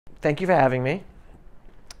Thank you for having me.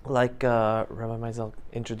 Like Rabbi Meisel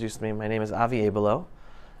introduced me, my name is Avi Abelow.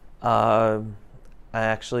 I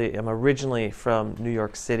actually am originally from New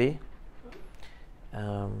York City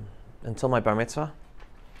until my bar mitzvah.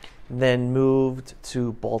 Then moved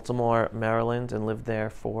to Baltimore, Maryland, and lived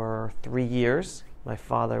there for 3 years. My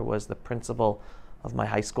father was the principal of my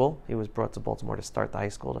high school. He was brought to Baltimore to start the high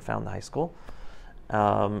school, to found the high school.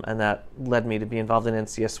 And that led me to be involved in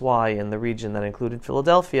NCSY in the region that included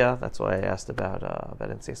Philadelphia. That's why I asked about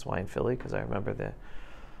NCSY in Philly, because I remember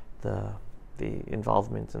the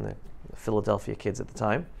involvement in the Philadelphia kids at the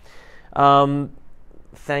time.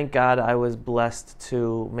 Thank God I was blessed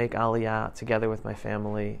to make Aliyah together with my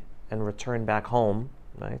family and return back home,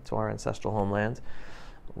 right, to our ancestral homeland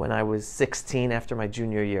when I was 16 after my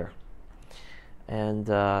junior year. And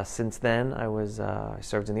since then I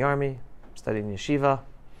served in the Army, studied in yeshiva,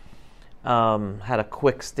 had a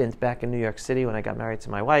quick stint back in New York City when I got married to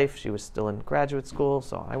my wife. She was still in graduate school,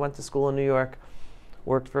 so I went to school in New York,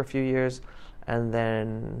 worked for a few years, and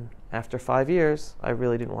then after 5 years, I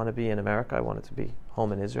really didn't want to be in America. I wanted to be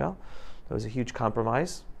home in Israel. It was a huge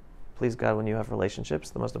compromise. Please God, when you have relationships,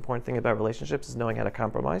 the most important thing about relationships is knowing how to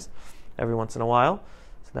compromise every once in a while.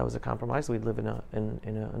 So that was a compromise. We'd live in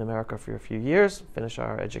America for a few years, finish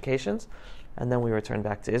our educations, and then we returned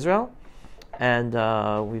back to Israel. And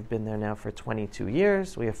we've been there now for 22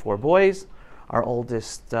 years. We have 4 boys. Our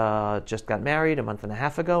oldest just got married a month and a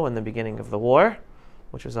half ago in the beginning of the war,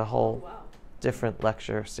 which was a whole different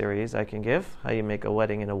lecture series I can give, how you make a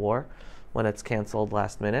wedding in a war when it's canceled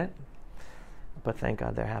last minute. But thank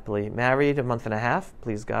God they're happily married a month and a half,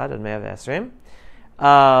 please God, and Me'av Esrim.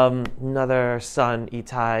 Another son,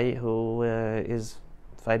 Itai, who is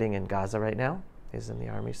fighting in Gaza right now, is in the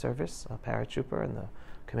Army service, a paratrooper in the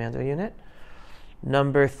commando unit.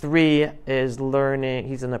 Number 3 is learning,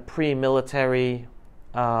 he's in a pre-military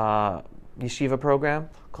yeshiva program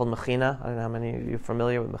called Mechina. I don't know how many of you are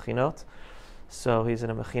familiar with Mechinot. So he's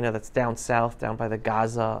in a Mechina that's down south, down by the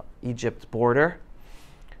Gaza-Egypt border.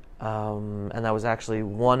 And that was actually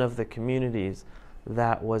one of the communities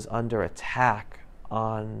that was under attack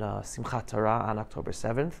on Simchat Torah on October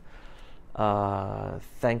 7th.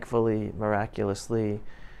 Thankfully, miraculously,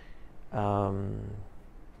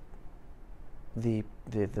 the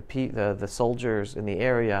soldiers in the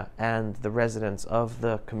area and the residents of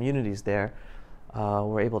the communities there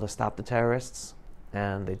were able to stop the terrorists,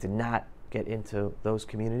 and they did not get into those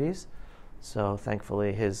communities. So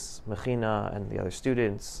thankfully his Mechina and the other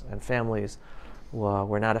students and families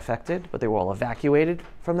were not affected, but they were all evacuated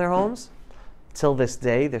from their homes. Till this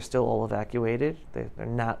day, they're still all evacuated. They're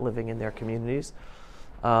not living in their communities.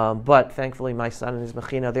 But thankfully my son and his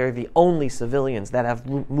Mechina, they're the only civilians that have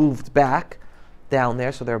moved back down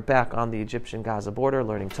there. So they're back on the Egyptian-Gaza border,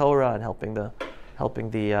 learning Torah and helping the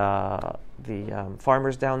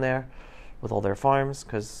farmers down there with all their farms,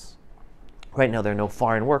 because right now there are no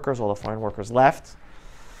foreign workers. All the foreign workers left.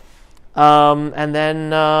 And then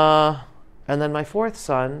my 4th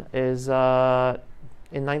son is in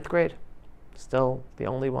 9th grade. Still the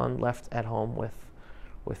only one left at home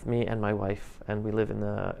with me and my wife, and we live in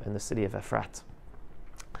the city of Efrat.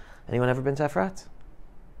 Anyone ever been to Efrat?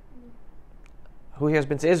 Who here has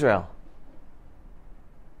been to Israel?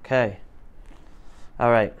 Okay.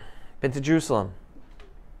 All right. Been to Jerusalem?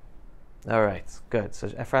 All right, good. So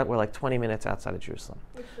Efrat, we're like 20 minutes outside of Jerusalem.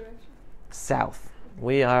 Which direction? South.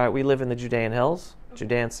 We live in the Judean hills,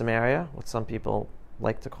 Judea and Samaria, what some people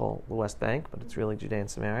like to call the West Bank, but it's really Judea and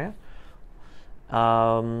Samaria.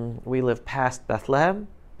 We live past Bethlehem,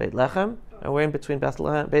 Beit Lechem, and we're in between Beit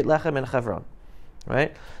Lechem and Hebron,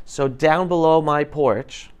 right? So down below my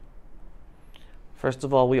porch, first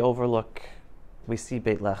of all, we see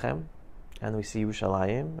Beit Lechem, and we see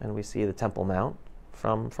Yerushalayim, and we see the Temple Mount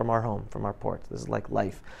from our home, from our porch. This is like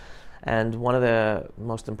life. And one of the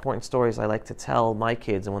most important stories I like to tell my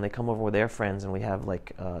kids, and when they come over with their friends and we have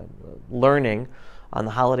learning on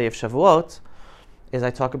the holiday of Shavuot, is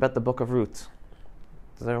I talk about the book of Ruth.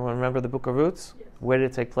 Does everyone remember the book of Ruth? Yes. Where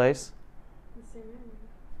did it take place? The same area.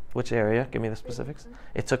 Which area? Give me the specifics.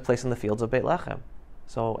 It took place in the fields of Beit Lechem.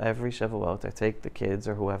 So every Shavuot, I take the kids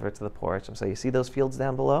or whoever to the porch and say, you see those fields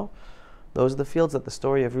down below? Those are the fields that the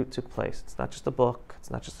story of Ruth took place. It's not just a book.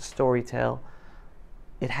 It's not just a story tale.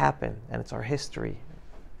 It happened, and it's our history,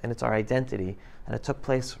 and it's our identity, and it took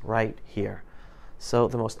place right here. So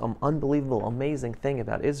the most unbelievable, amazing thing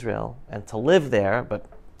about Israel, and to live there, but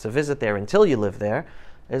to visit there until you live there,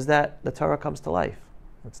 is that the Torah comes to life.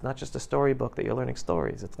 It's not just a storybook that you're learning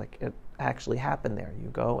stories. It's like it actually happened there. You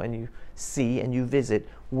go and you see and you visit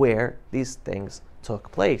where these things took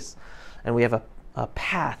place. And we have a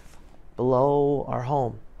path below our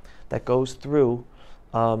home that goes through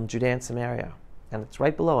Judea and Samaria. And it's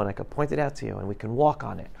right below, and I could point it out to you, and we can walk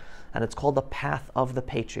on it. And it's called the Path of the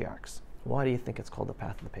Patriarchs. Why do you think it's called the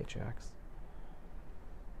Path of the Patriarchs?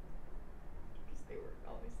 Because they were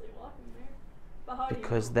obviously walking there. But how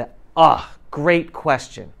Because do you know? great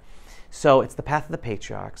question. So it's the Path of the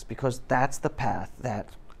Patriarchs because that's the path that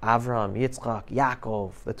Avram, Yitzchak,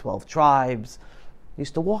 Yaakov, the 12 tribes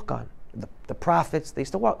used to walk on. The prophets, they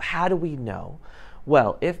used to walk. How do we know?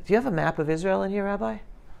 Well, do you have a map of Israel in here, Rabbi?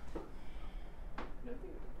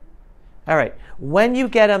 All right. When you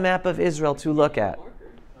get a map of Israel to look at,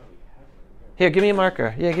 here, give me a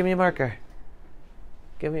marker. Yeah, give me a marker.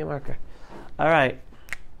 Give me a marker. All right.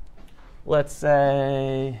 Let's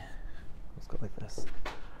say, let's go like this.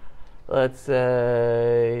 Let's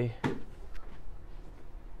say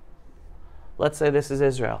this is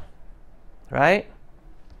Israel, right?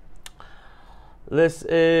 This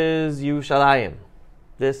is Yerushalayim.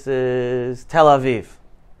 This is Tel Aviv.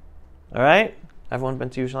 All right? Everyone been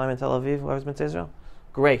to Yerushalayim and Tel Aviv? Whoever's been to Israel?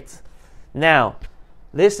 Great. Now,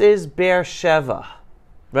 this is Beersheba,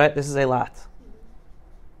 right? This is Eilat.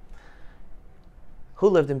 Who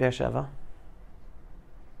lived in Beersheba?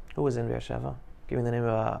 Who was in Beersheba? Give me the name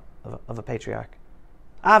of a patriarch.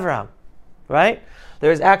 Avram, right?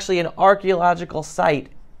 There is actually an archaeological site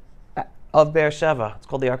of Beersheba. It's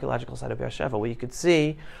called the archaeological site of Beersheba, where you could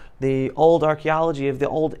see the old archaeology of the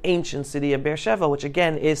old ancient city of Beersheba, which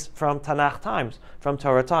again is from Tanakh times, from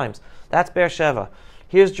Torah times. That's Beersheba.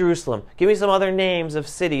 Here's Jerusalem. Give me some other names of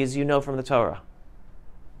cities you know from the Torah.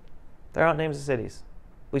 There aren't names of cities.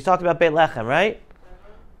 We talked about Beit Lechem, right?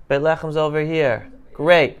 Beit Lechem's over here.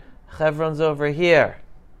 Great. Hebron's over here,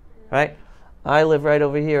 right? I live right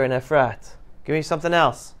over here in Efrat. Give me something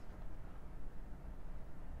else.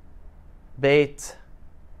 Beit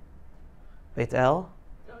El.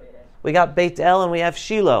 We got Beit El and we have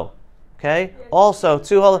Shiloh. Okay. Also,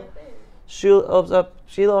 Shiloh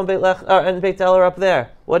and Beit Lechem and Beit El are up there.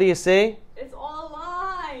 What do you see? It's all a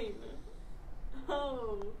line.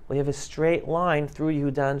 Oh. We have a straight line through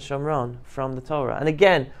Yehuda and Shomron from the Torah. And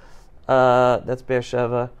again, that's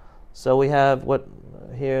Beersheba. So we have what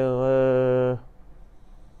here?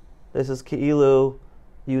 This is Ki'ilu,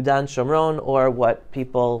 Yehuda and Shomron, or what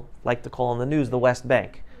people like to call in the news the West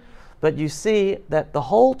Bank. But you see that the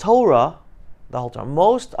whole Torah,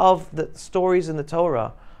 most of the stories in the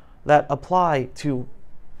Torah that apply to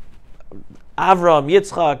Avram,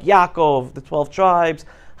 Yitzchak, Yaakov, the 12 tribes,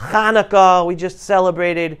 Hanukkah, we just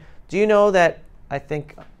celebrated. Do you know that I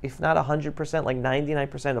think, if not 100%, like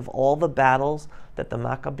 99% of all the battles that the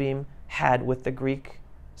Maccabim had with the Greek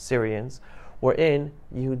Syrians were in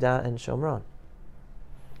Yehuda and Shomron?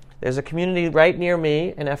 There's a community right near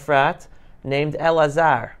me in Efrat named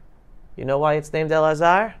Elazar. You know why it's named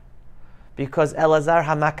Elazar? Because Elazar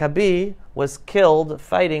HaMaccabi was killed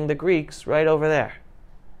fighting the Greeks right over there.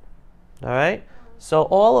 All right? So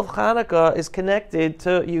all of Hanukkah is connected to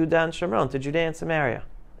Yehuda and Shomron, to Judea and Samaria.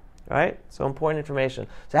 Right? So important information.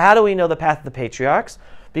 So how do we know the path of the patriarchs?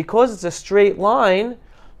 Because it's a straight line,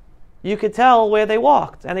 you could tell where they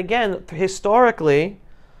walked. And again, historically,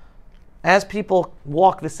 as people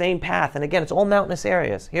walk the same path, and again, it's all mountainous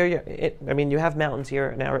areas. Here, you have mountains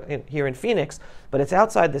here in Phoenix, but it's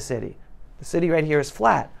outside the city. The city right here is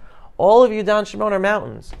flat. All of Yehuda and Shomron are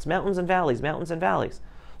mountains. It's mountains and valleys, mountains and valleys.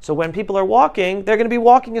 So when people are walking, they're going to be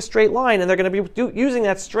walking a straight line, and they're going to be using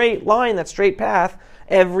that straight line, that straight path,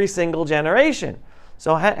 every single generation.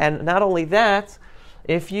 So, and not only that,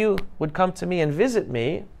 if you would come to me and visit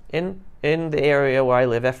me in the area where I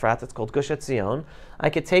live, Efrat, it's called Gush Etzion, I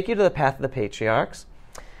could take you to the path of the patriarchs,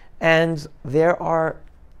 and there are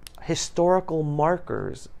historical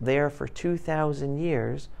markers there for 2,000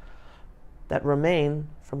 years that remain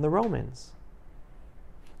from the Romans.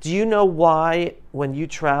 Do you know why when you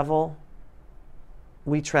travel,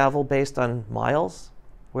 we travel based on miles?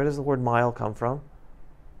 Where does the word mile come from?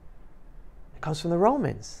 It comes from the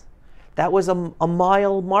Romans. That was a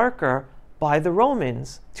mile marker by the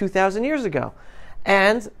Romans 2,000 years ago.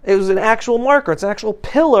 And it was an actual marker. It's an actual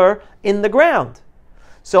pillar in the ground.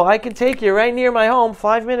 So I can take you right near my home,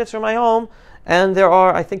 5 minutes from my home, and there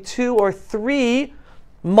are, I think, 2 or 3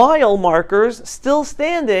 mile markers still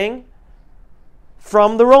standing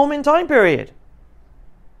from the Roman time period.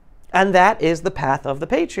 And that is the path of the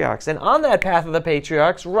patriarchs. And on that path of the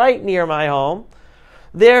patriarchs, right near my home,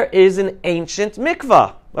 there is an ancient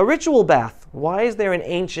mikvah, a ritual bath. Why is there an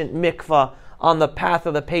ancient mikvah on the path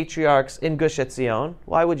of the patriarchs in Gush Etzion?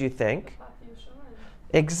 Why would you think?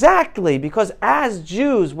 Exactly, because as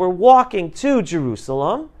Jews were walking to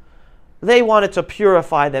Jerusalem, they wanted to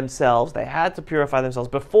purify themselves. They had to purify themselves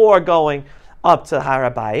before going up to Har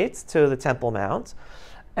HaBayit, to the Temple Mount,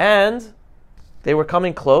 and they were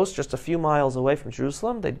coming close, just a few miles away from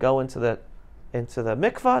Jerusalem. They'd go into the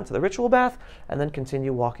mikvah, into the ritual bath, and then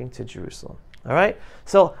continue walking to Jerusalem. All right?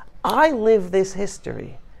 So I live this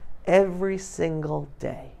history every single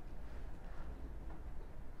day.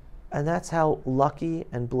 And that's how lucky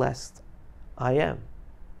and blessed I am.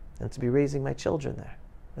 And to be raising my children there.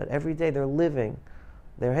 That every day they're living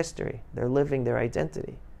their history. They're living their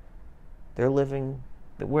identity. They're living,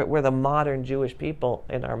 we're the modern Jewish people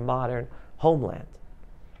in our modern homeland.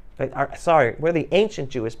 We're the ancient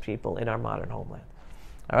Jewish people in our modern homeland.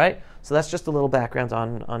 All right? So that's just a little background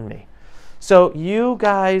on me. So you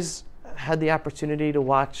guys had the opportunity to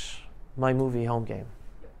watch my movie Home Game.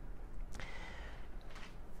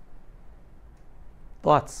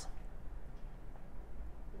 Thoughts?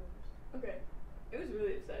 Okay. It was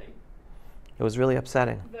really upsetting. It was really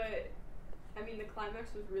upsetting. The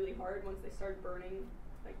climax was really hard once they started burning,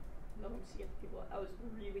 like, nothing to get the people out. That was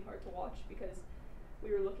really hard to watch because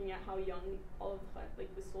we were looking at how young all of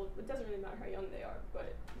the soldiers, it doesn't really matter how young they are,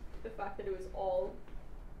 but the fact that it was all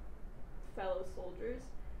fellow soldiers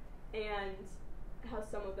and how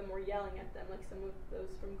some of them were yelling at them, like some of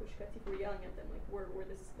those from Gush Katif were yelling at them, like we're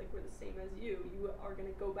the same as you. You are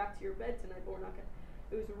gonna go back to your bed tonight, but we're not gonna.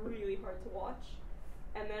 It was really hard to watch.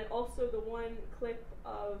 And then also the one clip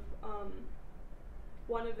of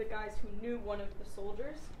one of the guys who knew one of the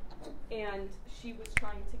soldiers, and she was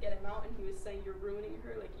trying to get him out, and he was saying, "You're ruining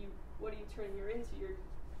her. Like what are you turning her into? You're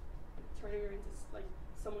turning her into like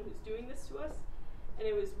someone who's doing this to us." And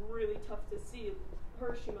it was really tough to see.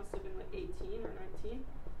 She must have been like 18 or 19,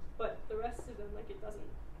 but the rest of them, like, it doesn't.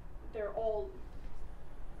 They're all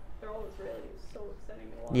Israeli. It was so upsetting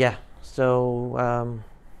to watch. Yeah. So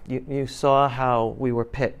you saw how we were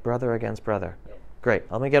pit, brother against brother. Yeah.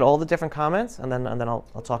 Great. Let me get all the different comments, and then I'll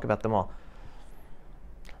talk about them all.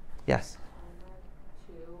 Yes.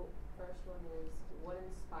 Two. First one is, what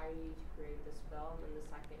inspired you to create this film, and the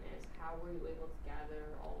second is, how were you able to gather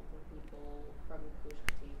all of the people from Gush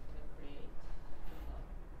Katif to create the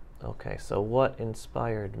film? Okay. So what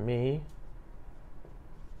inspired me?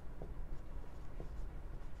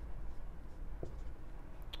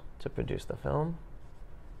 To produce the film.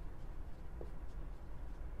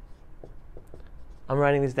 I'm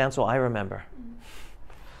writing these down so I remember.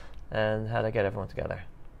 Mm-hmm. And how to get everyone together.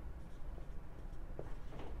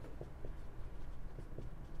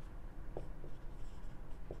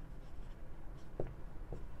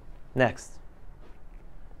 Next.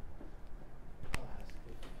 I'll ask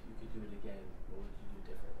if you could do it again, what would you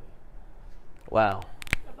do differently? Wow.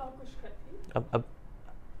 About Gush Katif?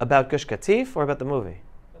 About Gush Katif or about the movie?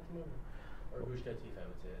 About the movie. Or Gush Katif, I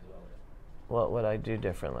would say as well. What would I do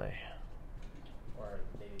differently? Or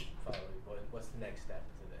maybe follow what's the next step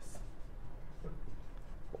to this?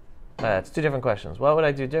 It's two different questions. What would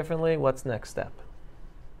I do differently? What's next step?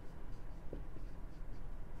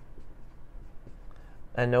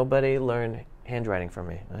 And nobody learned handwriting from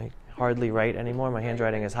me. I hardly write anymore. My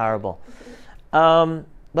handwriting is horrible. Let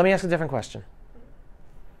me ask a different question.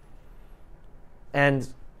 And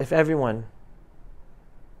if everyone,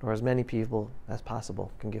 or as many people as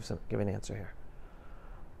possible, can give an answer here.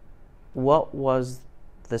 What was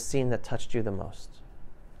the scene that touched you the most?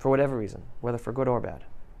 For whatever reason, whether for good or bad.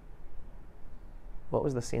 What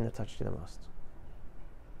was the scene that touched you the most?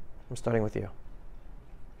 I'm starting with you.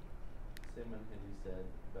 Same one that you said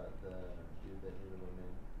about the dude that knew the woman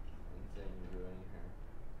and saying you're ruining her.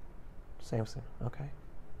 Same scene. Okay.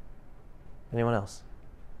 Anyone else?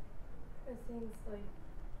 It seems like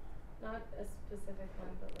not a specific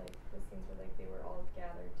one, but like the scenes where like they were all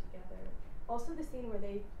gathered together. Also the scene where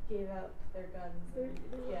they gave up their guns.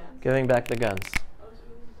 Yeah. Giving back the guns. I was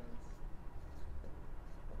really intense.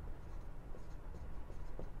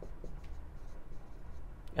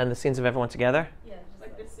 And the scenes of everyone together? Yeah. Just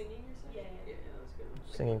Like the singing or something? Yeah. Yeah, that was good.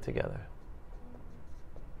 Singing together.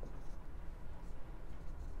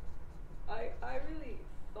 I really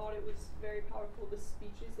thought it was very powerful, the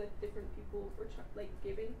speeches that different people were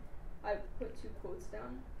giving. I put 2 quotes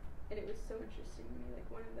down, and it was so interesting to me. Like,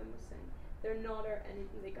 one of them was saying, "They're not our enemy,"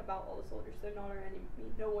 like about all the soldiers. "They're not our enemy.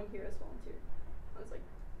 No one here has volunteered." I was like,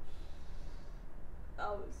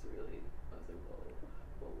 I was like,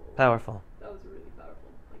 whoa. Powerful. That was really powerful.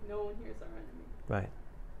 Like, no one here is our enemy. Right.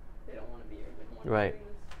 They don't want to be here. They don't want Right. to be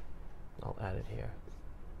doing this. I'll add it here.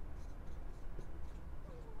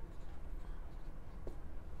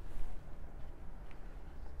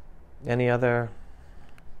 Any other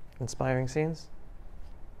inspiring scenes?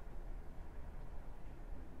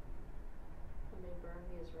 When they burned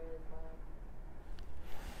the Israeli flag.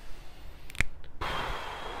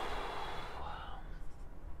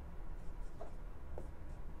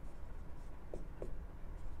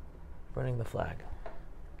 Burning the flag.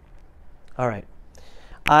 All right.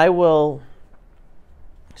 I will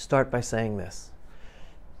start by saying this.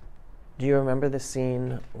 Do you remember the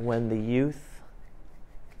scene when the youth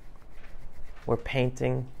were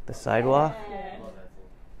painting the sidewalk? Yeah. Love that scene.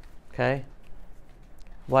 Okay.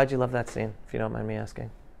 Why'd you love that scene, if you don't mind me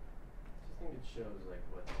asking? I think it shows like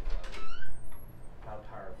what how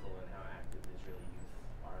powerful and how active Israeli youth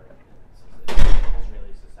are in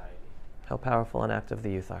Israeli society. How powerful and active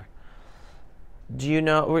the youth are. Do you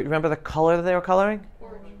remember the color that they were coloring?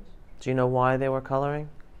 Orange. Do you know why they were coloring?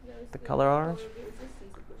 That was The color orange? of the resistance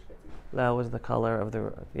of Gush Katif. That was the color of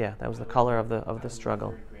that was the color of the struggle.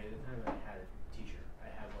 I was very great at the time. I had a t-shirt.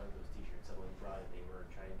 I had one of those t-shirts. Someone brought it. They were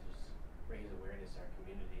trying to just raise awareness to our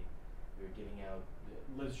community. We were giving out.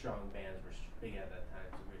 Live Strong bands were big at that time,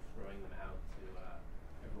 so we were throwing them out to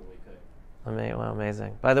everyone we could.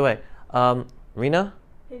 Amazing. By the way, Rena?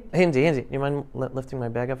 Hindi. You mind lifting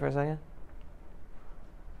my bag up for a second?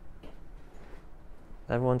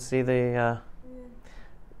 Everyone see this?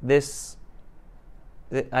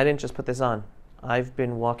 I didn't just put this on. I've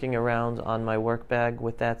been walking around on my work bag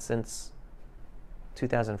with that since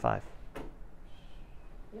 2005.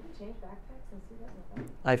 You haven't changed backpacks since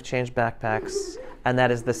 2005? I've changed backpacks, and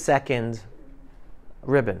that is the second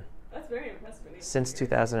ribbon That's very impressive. in 18 since years.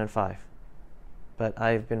 2005. But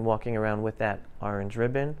I've been walking around with that orange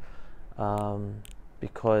ribbon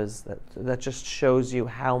because that just shows you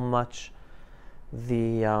how much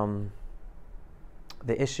the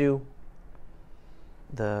issue,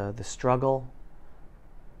 the struggle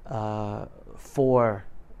for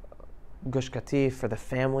Gush Katif, for the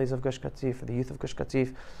families of Gush Katif, for the youth of Gush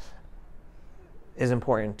Katif, is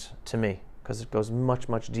important to me because it goes much,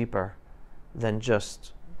 much deeper than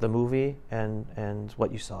just the movie and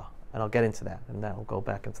what you saw. And I'll get into that, and that will go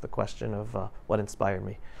back into the question of what inspired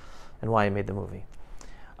me and why I made the movie.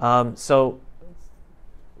 So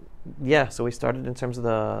we started in terms of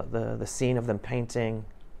the scene of them painting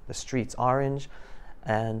the streets orange,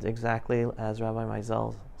 and exactly as Rabbi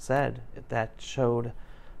Meisel said, that showed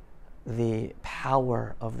the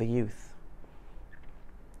power of the youth.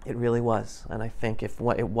 It really was, and I think it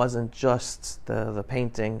wasn't just the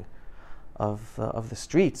painting of the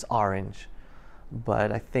streets orange,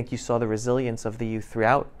 but I think you saw the resilience of the youth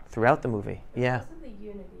throughout the movie. But Yeah. also the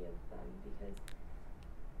unity of them, because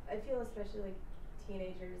I feel especially like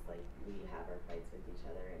teenagers, like we have our fights with each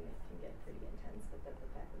other and it can get pretty intense, but the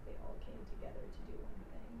fact that they all came together to do one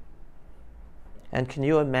thing. And can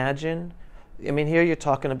you imagine? I mean, here you're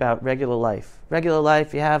talking about regular life. Regular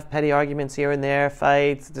life, you have petty arguments here and there,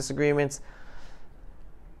 fights, disagreements.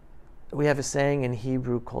 We have a saying in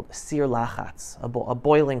Hebrew called sir lachatz, a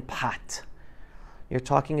boiling pot. You're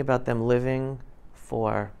talking about them living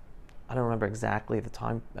for, I don't remember exactly the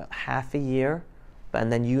time, half a year, and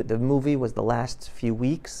then the movie was the last few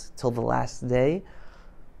weeks till the last day,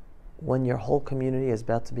 when your whole community is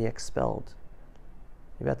about to be expelled.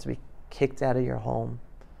 You're about to be kicked out of your home,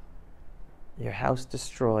 your house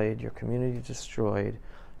destroyed, your community destroyed,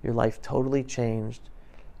 your life totally changed.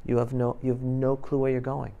 You have no clue where you're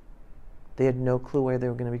going. They had no clue where they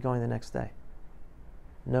were going to be going the next day.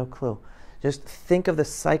 No clue. Just think of the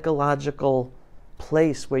psychological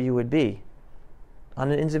place where you would be on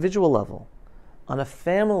an individual level, on a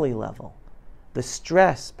family level, the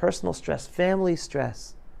stress, personal stress, family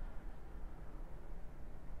stress.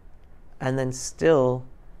 And then still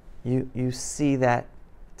you see that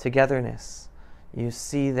togetherness. You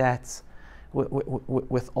see that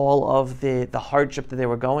with all of the hardship that they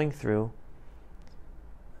were going through,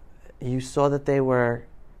 you saw that they were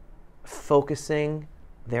focusing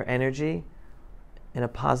their energy in a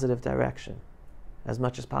positive direction as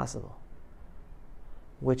much as possible,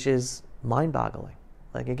 which is mind-boggling.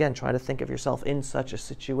 Like, again, try to think of yourself in such a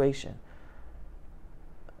situation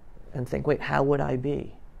and think, wait, how would I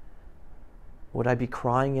be? Would I be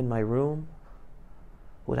crying in my room?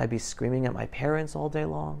 Would I be screaming at my parents all day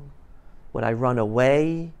long? Would I run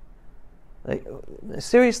away? Like,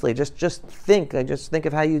 seriously, just think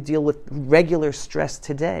of how you deal with regular stress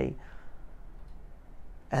today.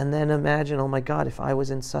 And then imagine, oh my God, if I was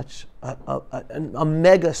in such a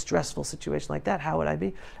mega stressful situation like that, how would I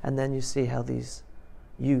be? And then you see how these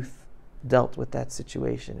youth dealt with that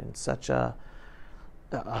situation in such a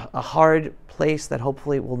hard place that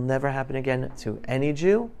hopefully will never happen again to any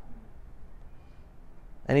Jew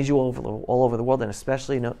all over the world, and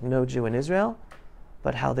especially no Jew in Israel,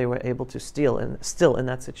 but how they were able to still in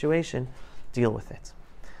that situation deal with it.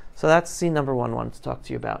 So that's scene number one I wanted to talk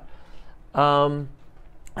to you about.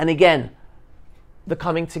 And again, the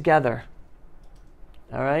coming together,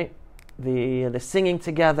 all right? The singing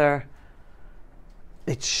together.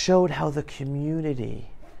 it showed how the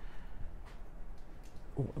community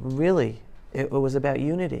really, it was about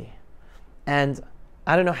unity. And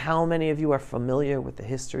I don't know how many of you are familiar with the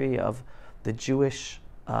history of the Jewish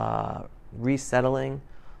resettling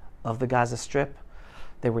of the Gaza Strip.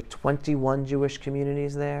 There were 21 Jewish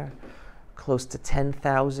communities there, close to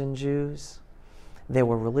 10,000 Jews. There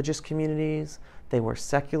were religious communities, there were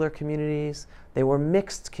secular communities, there were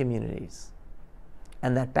mixed communities.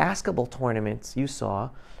 And that basketball tournament you saw,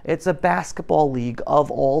 it's a basketball league of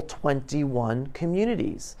all 21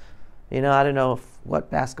 communities. You know, I don't know what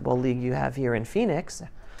basketball league you have here in Phoenix,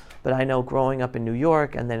 but I know growing up in New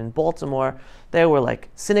York and then in Baltimore, there were like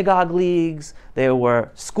synagogue leagues, there were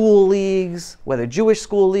school leagues, whether Jewish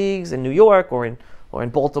school leagues in New York or in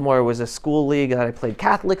Baltimore, it was a school league that I played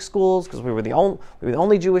Catholic schools because we were the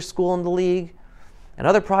only Jewish school in the league, and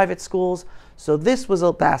other private schools. So this was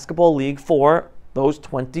a basketball league for those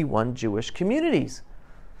 21 Jewish communities.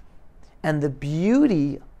 And the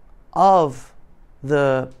beauty of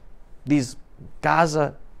these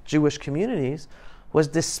Gaza Jewish communities was,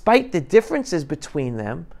 despite the differences between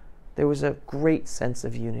them, there was a great sense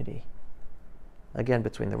of unity. Again,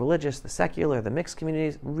 between the religious, the secular, the mixed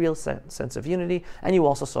communities, real sense of unity. And you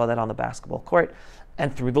also saw that on the basketball court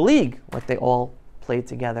and through the league, like they all played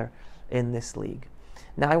together in this league.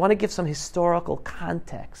 Now, I want to give some historical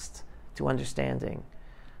context to understanding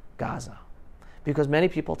Gaza. Because many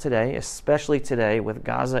people today, especially today with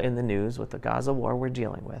Gaza in the news, with the Gaza war we're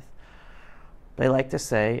dealing with, they like to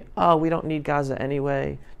say, oh, we don't need Gaza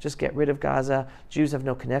anyway, just get rid of Gaza, Jews have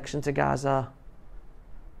no connection to Gaza.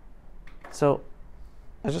 So,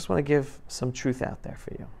 I just want to give some truth out there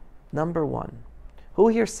for you. Number one, who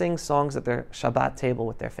here sings songs at their Shabbat table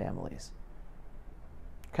with their families?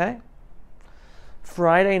 Okay?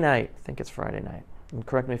 Friday night, I think it's Friday night, and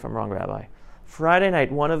correct me if I'm wrong, Rabbi. Friday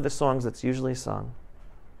night, one of the songs that's usually sung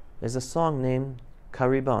is a song named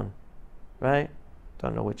Karibon, right?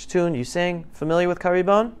 Don't know which tune you sing. Familiar with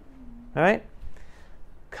Karibon? All right?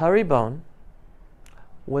 Karibon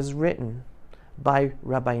was written by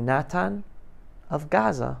Rabbi Natan of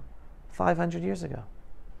Gaza 500 years ago.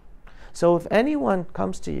 So if anyone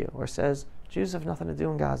comes to you or says, Jews have nothing to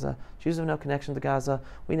do in Gaza, Jews have no connection to Gaza,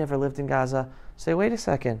 we never lived in Gaza, say, wait a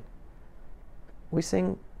second. We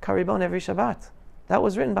sing Karibon every Shabbat. That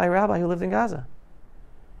was written by a rabbi who lived in Gaza.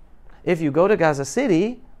 If you go to Gaza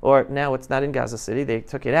City, or now it's not in Gaza City, they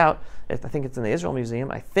took it out, I think it's in the Israel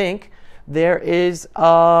Museum, I think, there is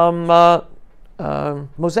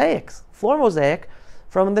mosaics, floor mosaic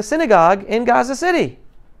from the synagogue in Gaza City.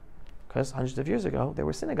 Because hundreds of years ago, there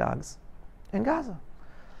were synagogues in Gaza.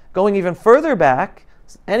 Going even further back,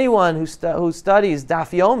 anyone who studies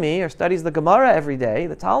Daf Yomi or studies the Gemara every day,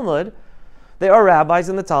 the Talmud, there are rabbis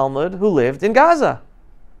in the Talmud who lived in Gaza.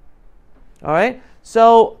 All right?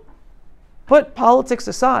 So, put politics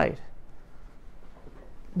aside.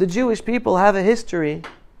 The Jewish people have a history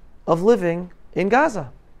of living in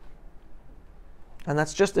Gaza. And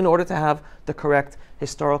that's just in order to have the correct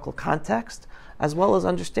historical context, as well as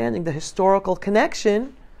understanding the historical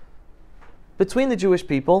connection between the Jewish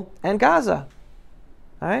people and Gaza.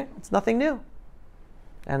 All right? It's nothing new.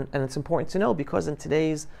 And it's important to know, because in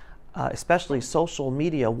today's especially social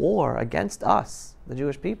media war against us, the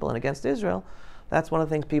Jewish people, and against Israel, that's one of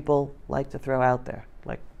the things people like to throw out there.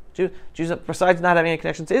 Like, Jews, besides not having any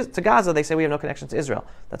connection to Gaza, they say we have no connection to Israel.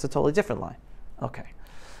 That's a totally different lie. Okay.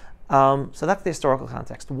 So that's the historical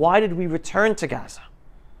context. Why did we return to Gaza?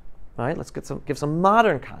 All right, let's give some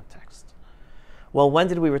modern context. Well, when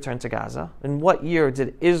did we return to Gaza? In what year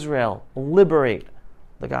did Israel liberate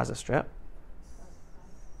the Gaza Strip?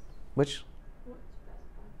 Which?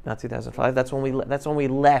 Not 2005. That's when we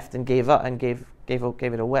left and gave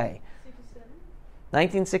it away.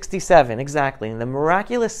 1967, exactly. In the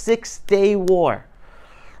miraculous 6-day war,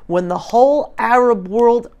 when the whole Arab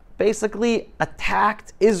world basically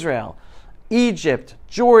attacked Israel, Egypt,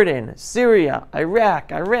 Jordan, Syria,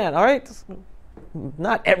 Iraq, Iran. All right,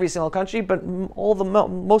 not every single country, but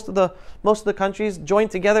most of the countries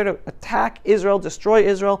joined together to attack Israel, destroy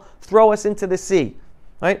Israel, throw us into the sea.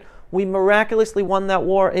 Right? We miraculously won that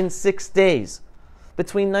war in 6 days.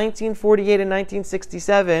 Between 1948 and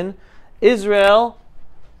 1967, Israel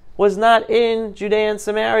was not in Judea and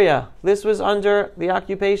Samaria. This was under the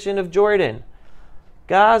occupation of Jordan.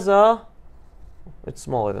 Gaza, it's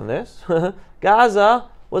smaller than this. Gaza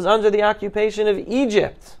was under the occupation of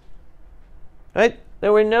Egypt. Right?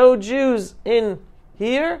 There were no Jews in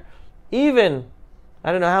here. Even,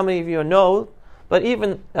 I don't know how many of you know, but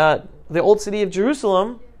even the old city of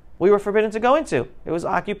Jerusalem, we were forbidden to go into. It was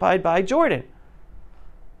occupied by Jordan.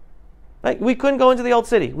 Like, we couldn't go into the old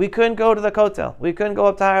city. We couldn't go to the Kotel. We couldn't go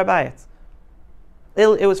up to Har Bayit.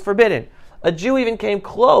 It was forbidden. A Jew even came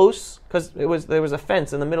close, because there was a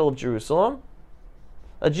fence in the middle of Jerusalem.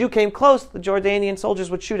 A Jew came close, the Jordanian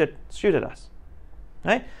soldiers would shoot at us.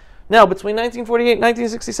 Right? Now, between 1948 and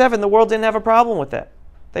 1967, the world didn't have a problem with that.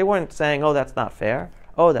 They weren't saying, oh, that's not fair.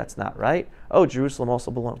 Oh, that's not right. Oh, Jerusalem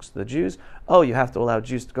also belongs to the Jews. Oh, you have to allow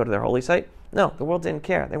Jews to go to their holy site. No, the world didn't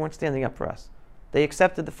care. They weren't standing up for us. They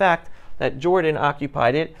accepted the fact that Jordan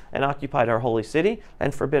occupied it and occupied our holy city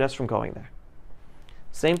and forbid us from going there.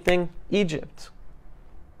 Same thing, Egypt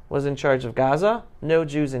was in charge of Gaza. No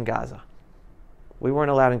Jews in Gaza. We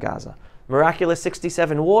weren't allowed in Gaza. Miraculous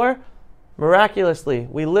 67 war. Miraculously,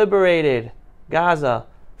 we liberated Gaza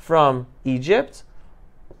from Egypt.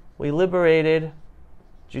 We liberated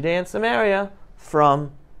Judea and Samaria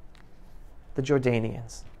from the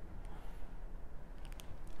Jordanians.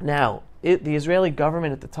 Now, the Israeli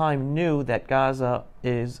government at the time knew that Gaza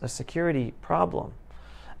is a security problem.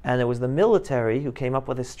 And it was the military who came up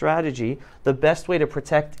with a strategy. The best way to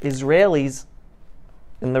protect Israelis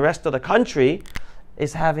in the rest of the country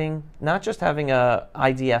is not just having a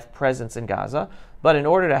IDF presence in Gaza, but in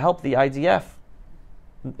order to help the IDF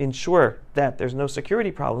ensure that there's no security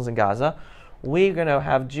problems in Gaza, we're going to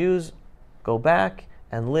have Jews go back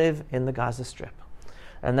and live in the Gaza Strip.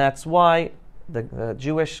 And that's why the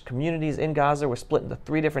Jewish communities in Gaza were split into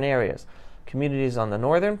 3 different areas. Communities on the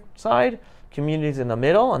northern side, communities in the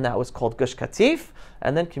middle, and that was called Gush Katif,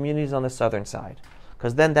 and then communities on the southern side.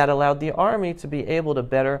 Because then that allowed the army to be able to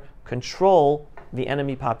better control the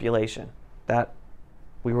enemy population that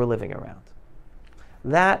we were living around.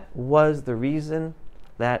 That was the reason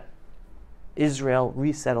that Israel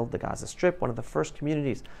resettled the Gaza Strip. One of the first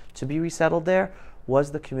communities to be resettled there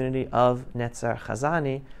was the community of Netzer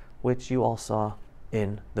Chazani, which you all saw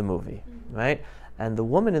in the movie, right? And the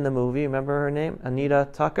woman in the movie, remember her name? Anita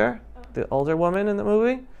Tucker, the older woman in the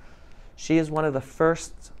movie? She is one of the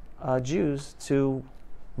first Jews to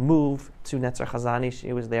move to Netzer Chazani.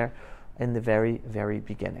 She was there in the very, very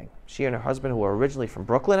beginning. She and her husband, who were originally from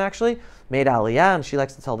Brooklyn, actually, made Aliyah, and she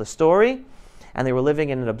likes to tell the story. And they were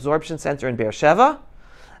living in an absorption center in Beersheba.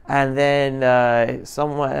 And then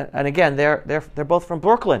and again, they're both from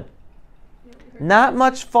Brooklyn. Not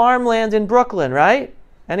much farmland in Brooklyn, right?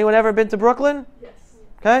 Anyone ever been to Brooklyn? Yes.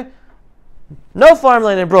 Okay? No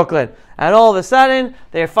farmland in Brooklyn. And all of a sudden,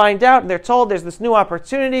 they find out and they're told there's this new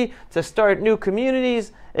opportunity to start new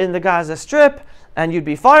communities in the Gaza Strip, and you'd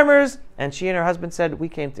be farmers. And she and her husband said, we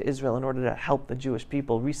came to Israel in order to help the Jewish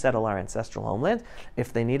people resettle our ancestral homeland.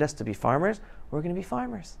 If they need us to be farmers, we're going to be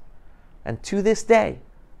farmers. And to this day,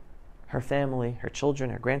 her family, her children,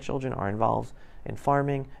 her grandchildren are involved in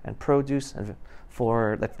farming and produce and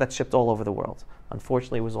that's shipped all over the world.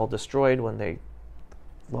 Unfortunately, it was all destroyed when they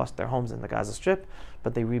lost their homes in the Gaza Strip,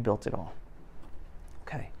 but they rebuilt it all.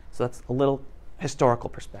 Okay, so that's a little historical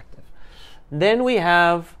perspective. Then we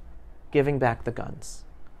have giving back the guns.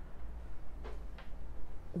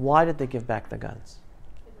 Why did they give back the guns?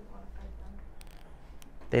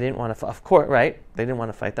 They didn't want to fight them. Of course, right? They didn't want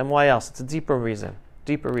to fight them. Why else? It's a deeper reason.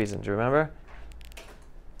 Deeper reason. Do you remember?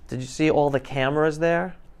 Did you see all the cameras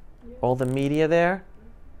there? Yeah. All the media there?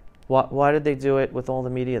 Why did they do it with all the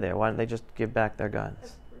media there? Why didn't they just give back their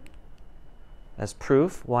guns? As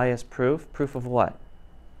proof? Why as proof? Proof of what?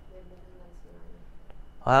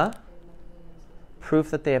 Huh?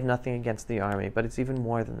 Proof that they have nothing against the army, but it's even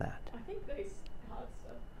more than that. I think they had stuff.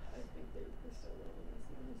 I think they were still against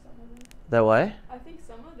the army, some of them. That way? I think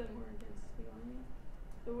some of them were against the army.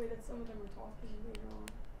 The way that some of them were talking later on.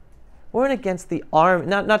 Weren't against the army,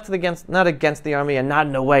 not against the army, and not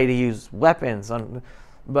in a way to use weapons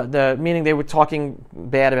but meaning they were talking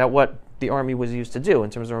bad about what the army was used to do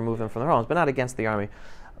in terms of removing them from their homes, but not against the army.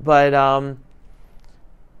 But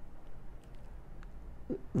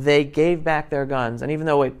they gave back their guns, and even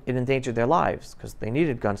though it endangered their lives, because they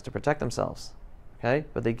needed guns to protect themselves, okay?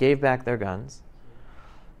 But they gave back their guns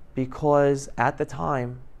because at the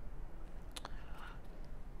time,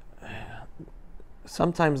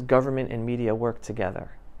 sometimes government and media work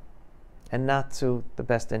together, and not to the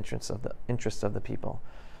best interests of the people.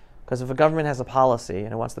 Because if a government has a policy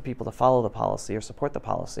and it wants the people to follow the policy or support the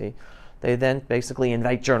policy, they then basically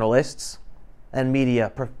invite journalists and media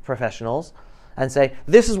professionals and say,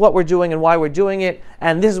 this is what we're doing and why we're doing it,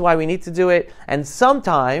 and this is why we need to do it. And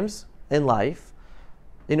sometimes in life,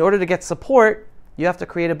 in order to get support, you have to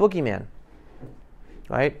create a boogeyman,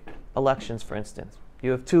 right? Elections, for instance.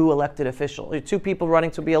 You have 2 elected officials, 2 people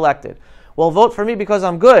running to be elected. Well, vote for me because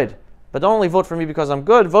I'm good. But don't only vote for me because I'm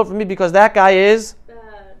good, vote for me because that guy is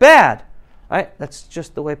bad. Right? That's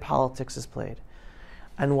just the way politics is played.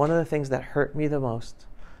 And one of the things that hurt me the most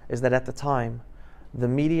is that at the time, the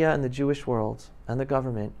media and the Jewish world and the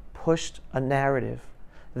government pushed a narrative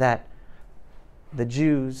that the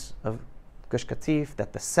Jews of Gush Katif,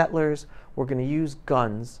 that the settlers were going to use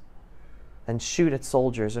guns and shoot at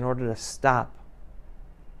soldiers in order to stop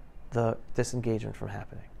the disengagement from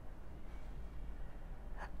happening.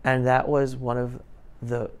 And that was one of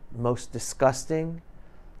the most disgusting,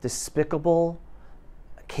 despicable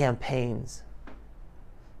campaigns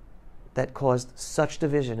that caused such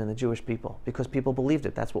division in the Jewish people, because people believed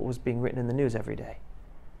it. That's what was being written in the news every day.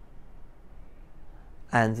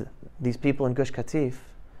 And these people in Gush Katif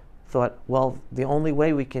thought, well, the only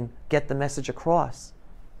way we can get the message across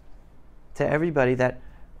to everybody that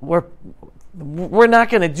we're not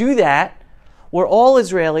going to do that. We're all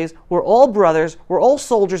Israelis. We're all brothers. We're all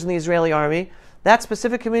soldiers in the Israeli army. That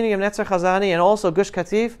specific community of Netzer Chazani and also Gush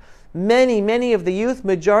Katif, many of the youth,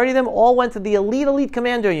 majority of them, all went to the elite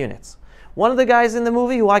commando units. One of the guys in the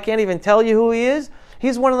movie, who I can't even tell you who he is,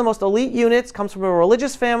 he's one of the most elite units, comes from a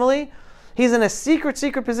religious family. He's in a secret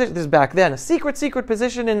position. This is back then. A secret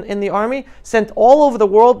position in the army, sent all over the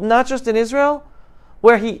world, not just in Israel,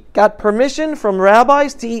 where he got permission from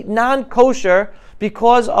rabbis to eat non-kosher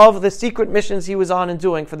because of the secret missions he was on and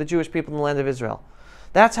doing for the Jewish people in the land of Israel.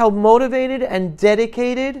 That's how motivated and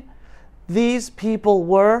dedicated these people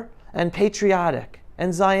were, and patriotic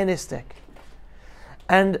and Zionistic.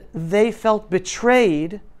 And they felt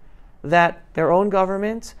betrayed that their own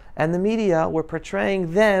government and the media were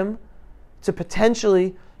portraying them to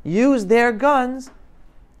potentially use their guns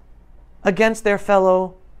against their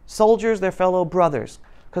fellow soldiers, their fellow brothers,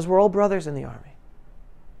 because we're all brothers in the army.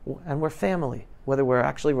 And we're family, whether we're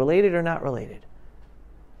actually related or not related.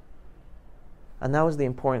 And that was the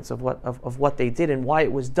importance of what they did and why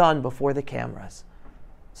it was done before the cameras.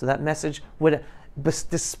 So that message would,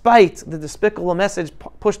 despite the despicable message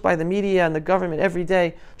pushed by the media and the government every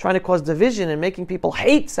day, trying to cause division and making people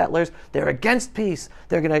hate settlers, they're against peace,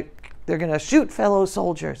 they're going to shoot fellow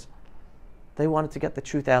soldiers. They wanted to get the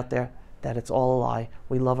truth out there that it's all a lie.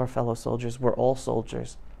 We love our fellow soldiers. We're all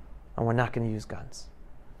soldiers, and we're not going to use guns.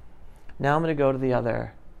 Now I'm going to go to the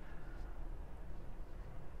other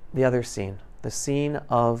scene, the scene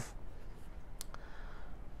of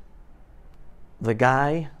the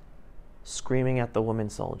guy screaming at the woman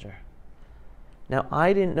soldier. Now,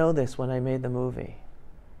 I didn't know this when I made the movie.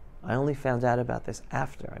 I only found out about this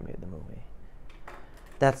after I made the movie.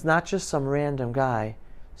 That's not just some random guy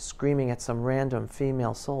screaming at some random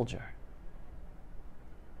female soldier.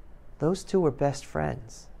 Those two were best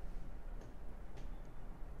friends.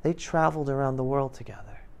 They traveled around the world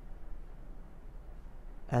together.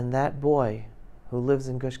 And that boy who lives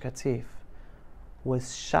in Gush Katif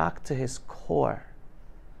was shocked to his core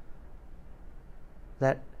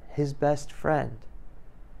that his best friend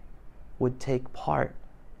would take part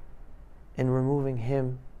in removing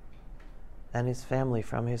him and his family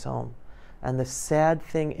from his home. And the sad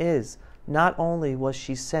thing is, not only was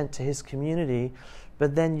she sent to his community,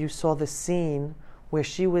 but then you saw the scene where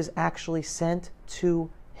she was actually sent to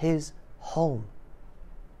his home.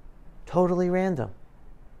 Totally random.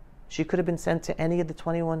 She could have been sent to any of the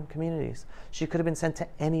 21 communities. She could have been sent to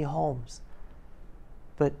any homes.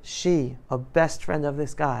 But she, a best friend of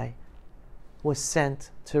this guy, was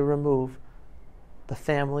sent to remove the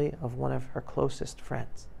family of one of her closest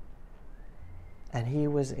friends. And he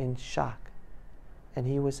was in shock. And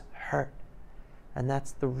he was hurt. And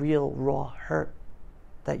that's the real raw hurt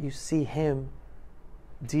that you see him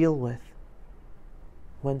deal with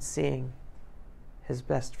when seeing his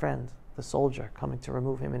best friend, the soldier, coming to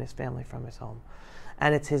remove him and his family from his home.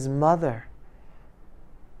 And it's his mother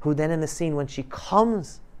who then in the scene, when she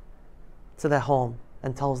comes to the home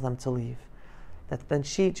and tells them to leave, that then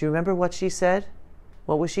do you remember what she said?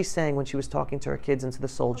 What was she saying when she was talking to her kids and to the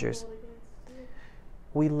soldiers?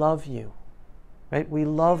 We love you, right? We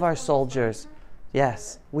love our soldiers.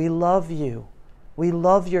 Yes, we love you. We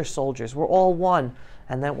love your soldiers. We're all one.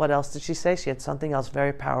 And then what else did she say? She had something else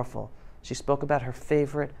very powerful. She spoke about her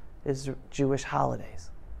favorite Jewish holidays.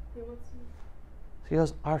 She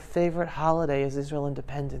goes, our favorite holiday is Israel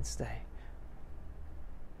Independence Day.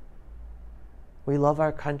 We love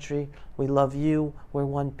our country. We love you. We're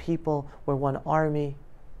one people. We're one army.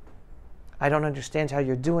 I don't understand how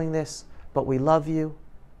you're doing this, but we love you.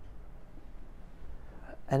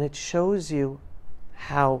 And it shows you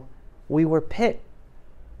how we were pit,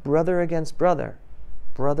 brother against brother,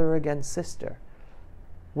 brother against sister,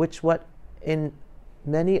 which what in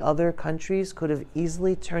many other countries could have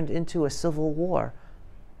easily turned into a civil war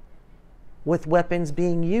with weapons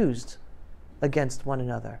being used against one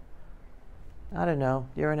another. I don't know,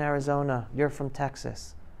 you're in Arizona, you're from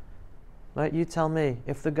Texas. Right? You tell me,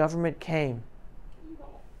 if the government came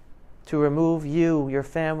to remove you, your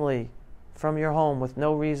family, from your home with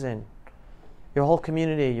no reason, your whole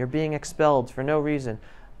community, you're being expelled for no reason,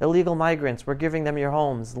 illegal migrants, we're giving them your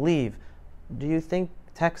homes, leave. Do you think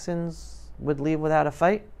Texans would leave without a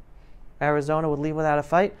fight? Arizona would leave without a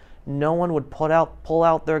fight? No one would pull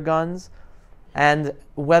out their guns and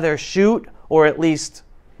whether shoot or at least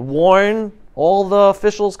warn all the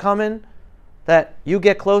officials coming that you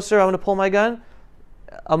get closer, I'm going to pull my gun?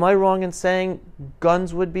 Am I wrong in saying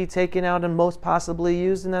guns would be taken out and most possibly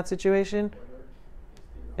used in that situation?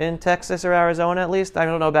 In Texas or Arizona, at least? I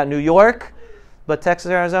don't know about New York, but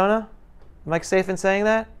Texas or Arizona? Am I safe in saying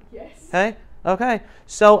that? Yes. Okay.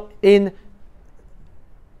 So in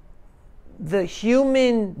the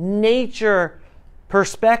human nature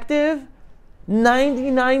perspective,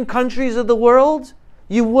 99 countries of the world,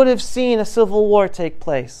 you would have seen a civil war take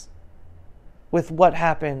place with what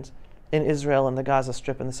happened in Israel and the Gaza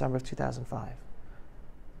Strip in the summer of 2005.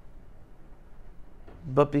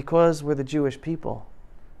 But because we're the Jewish people,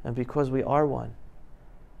 and because we are one,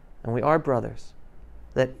 and we are brothers,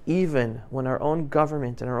 that even when our own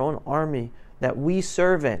government and our own army that we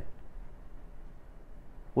serve in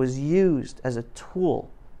was used as a tool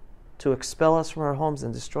to expel us from our homes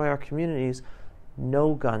and destroy our communities,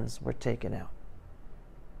 no guns were taken out.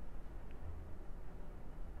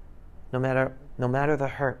 No matter the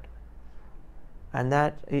hurt. And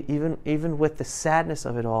that, even with the sadness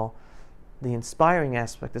of it all, the inspiring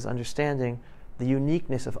aspect is understanding the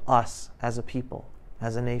uniqueness of us as a people,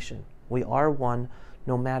 as a nation. We are one,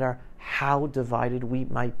 no matter how divided we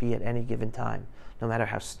might be at any given time. No matter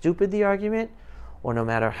how stupid the argument, or no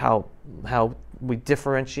matter how we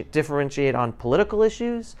differentiate on political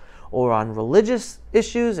issues, or on religious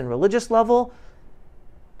issues and religious level,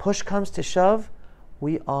 push comes to shove,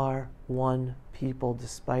 we are one people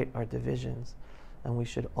despite our divisions. And we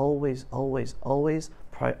should always, always, always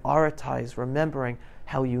prioritize remembering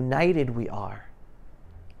how united we are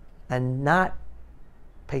and not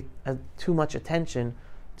pay too much attention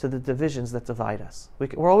to the divisions that divide us.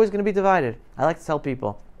 We're always going to be divided. I like to tell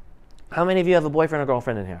people, how many of you have a boyfriend or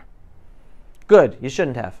girlfriend in here? Good. You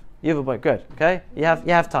shouldn't have. You have a boy. Good. Okay? You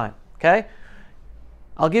have time. Okay?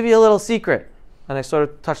 I'll give you a little secret, and I sort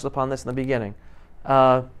of touched upon this in the beginning.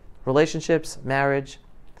 Relationships, marriage.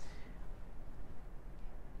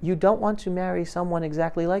 You don't want to marry someone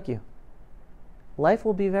exactly like you. Life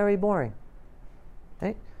will be very boring.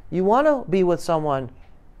 Okay? You want to be with someone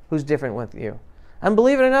who's different with you. And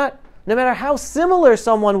believe it or not, no matter how similar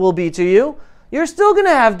someone will be to you, you're still going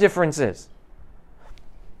to have differences.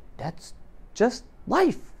 That's just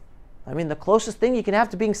life. I mean, the closest thing you can have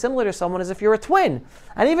to being similar to someone is if you're a twin.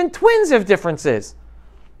 And even twins have differences.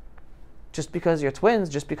 Just because you're twins,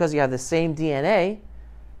 just because you have the same DNA,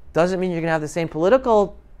 doesn't mean you're going to have the same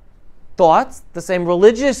political thoughts, the same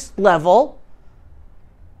religious level.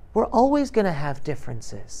 We're always going to have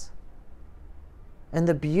differences. And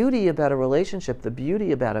the beauty about a relationship, the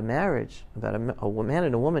beauty about a marriage, about a man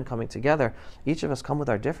and a woman coming together, each of us come with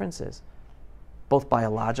our differences. Both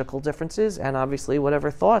biological differences and obviously whatever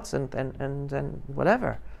thoughts and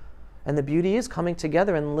whatever. And the beauty is coming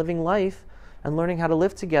together and living life and learning how to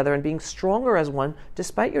live together and being stronger as one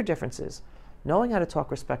despite your differences. Knowing how to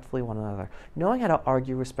talk respectfully with one another. Knowing how to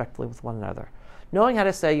argue respectfully with one another. Knowing how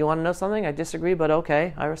to say, you want to know something? I disagree, but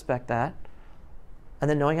okay, I respect that. And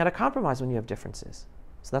then knowing how to compromise when you have differences.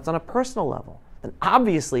 So that's on a personal level. And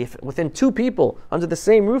obviously, if within two people under the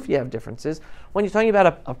same roof you have differences, when you're talking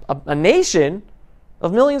about a nation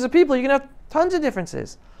of millions of people, you're going to have tons of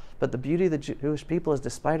differences. But the beauty of the Jewish people is,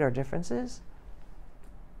 despite our differences,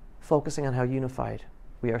 focusing on how unified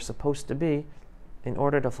we are supposed to be in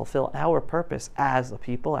order to fulfill our purpose as a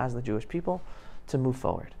people, as the Jewish people, to move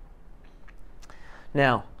forward.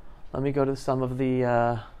 Now, let me go to some of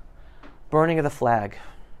the burning of the flag.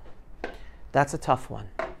 That's a tough one.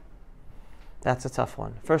 That's a tough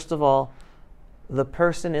one. First of all, the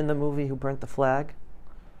person in the movie who burnt the flag,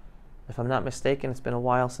 if I'm not mistaken, it's been a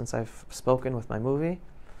while since I've spoken with my movie.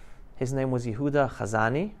 His name was Yehuda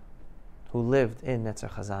Chazani, who lived in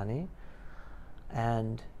Netzer Chazani.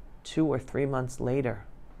 And 2 or 3 months later,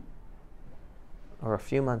 or a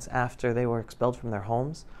few months after they were expelled from their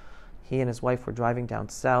homes, he and his wife were driving down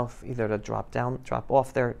south, either to drop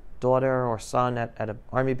off their daughter or son at an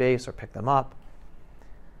army base or pick them up.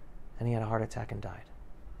 And he had a heart attack and died.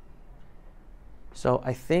 So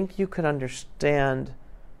I think you could understand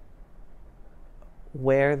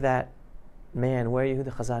where that man, where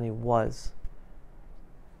Yehuda Chazani was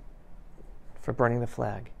for burning the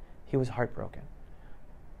flag. He was heartbroken.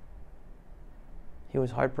 He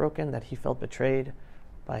was heartbroken that he felt betrayed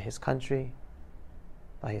by his country,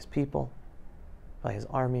 by his people, by his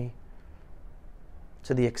army,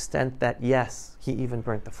 to the extent that, yes, he even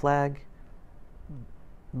burnt the flag,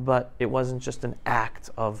 but it wasn't just an act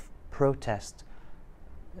of protest.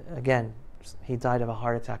 Again, he died of a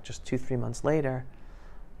heart attack just 2-3 months later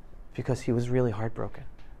because he was really heartbroken.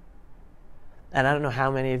 And I don't know how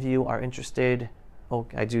many of you are interested,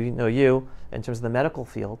 I do know you, in terms of the medical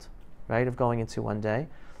field, right, of going into one day.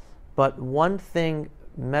 But one thing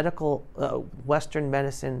Western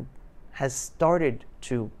medicine has started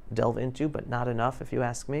to delve into, but not enough, if you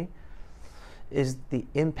ask me, is the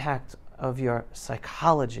impact of your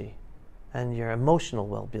psychology and your emotional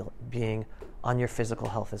well-being on your physical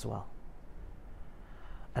health as well.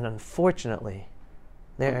 And unfortunately,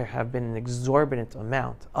 there have been an exorbitant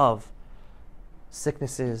amount of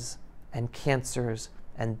sicknesses and cancers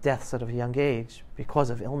and deaths at a young age because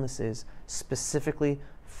of illnesses specifically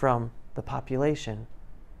from the population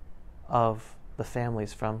of the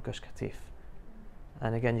families from Gush Katif.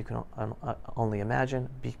 And again, you can only imagine,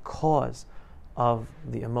 because of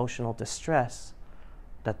the emotional distress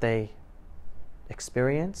that they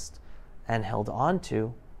experienced and held on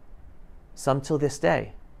to, some till this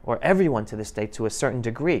day, or everyone to this day to a certain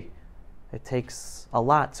degree. It takes a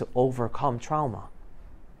lot to overcome trauma.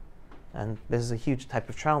 And this is a huge type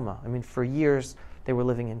of trauma. I mean, for years, they were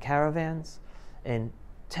living in caravans, in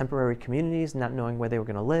temporary communities, not knowing where they were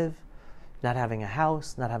going to live, not having a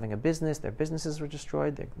house, not having a business. Their businesses were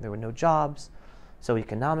destroyed. There were no jobs. So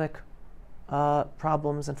economic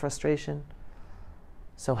problems and frustration.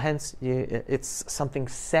 So hence, it's something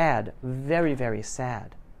sad, very, very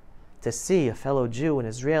sad, to see a fellow Jew, an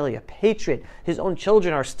Israeli, a patriot. His own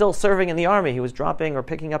children are still serving in the army. He was dropping or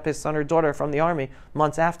picking up his son or daughter from the army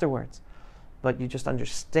months afterwards. But you just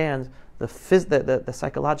understand the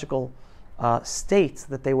psychological state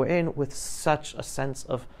that they were in, with such a sense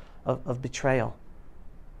of betrayal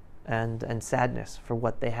and sadness for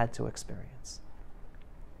what they had to experience.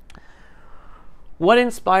 What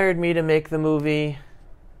inspired me to make the movie,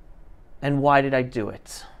 and why did I do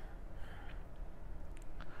it?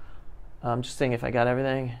 I'm just seeing if I got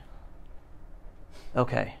everything.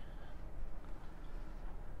 Okay.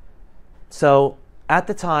 So at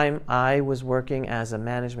the time, I was working as a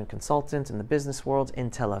management consultant in the business world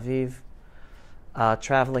in Tel Aviv,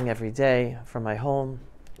 traveling every day from my home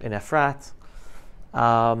in Efrat.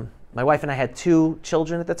 My wife and I had 2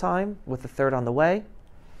 children at the time, with the 3rd on the way.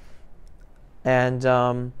 And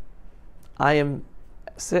I am,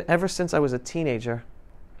 ever since I was a teenager,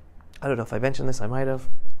 I don't know if I mentioned this, I might have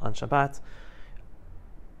on Shabbat,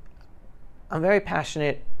 I'm very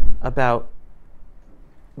passionate about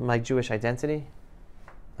my Jewish identity,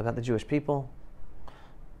 about the Jewish people,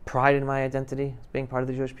 pride in my identity, being part of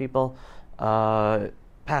the Jewish people,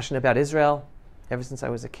 passionate about Israel. Ever since I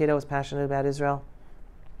was a kid, I was passionate about Israel.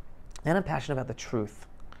 And I'm passionate about the truth.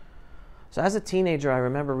 So as a teenager, I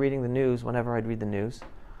remember reading the news whenever I'd read the news.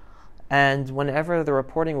 And whenever the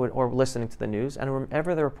reporting or listening to the news, and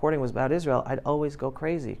whenever the reporting was about Israel, I'd always go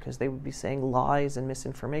crazy, because they would be saying lies and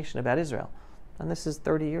misinformation about Israel. And this is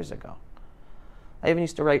 30 years ago. I even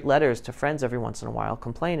used to write letters to friends every once in a while,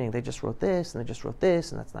 complaining, they just wrote this, and they just wrote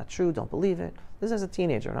this, and that's not true, don't believe it. This is as a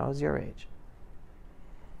teenager, and I was your age.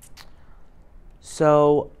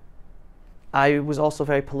 So I was also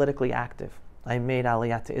very politically active. I made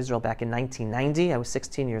Aliyah to Israel back in 1990. I was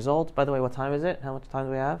 16 years old. By the way, what time is it? How much time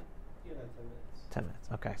do we have? 10 minutes.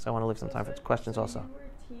 Okay, so I want to leave some time for questions also. You were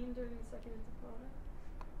a teen during the second Intifada?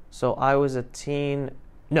 So I was a teen.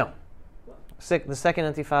 No, the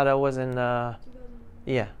second Intifada was in.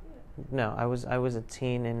 Yeah, no, I was a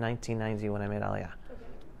teen in 1990 when I made Aliyah. Okay.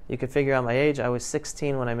 You could figure out my age. I was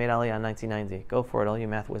 16 when I made Aliyah in 1990. Go for it, all you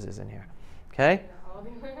math whizzes in here. Okay?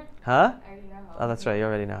 Huh? I already know how. Oh, that's right. You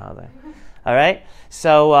already know how they. All right.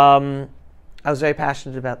 So I was very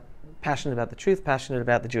passionate about the truth, passionate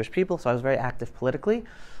about the Jewish people. So I was very active politically.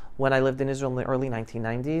 When I lived in Israel in the early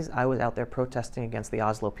 1990s, I was out there protesting against the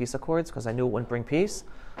Oslo peace accords, because I knew it wouldn't bring peace.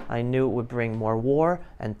 I knew it would bring more war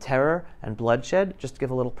and terror and bloodshed. Just to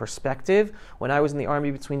give a little perspective, when I was in the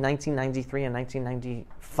army between 1993 and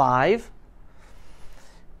 1995,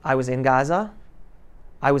 I was in Gaza.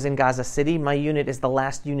 I was in Gaza City. My unit is the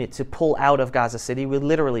last unit to pull out of Gaza City. We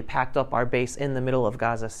literally packed up our base in the middle of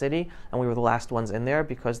Gaza City, and we were the last ones in there,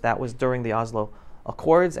 because that was during the Oslo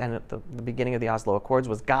Accords, and at the beginning of the Oslo Accords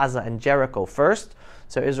was Gaza and Jericho first.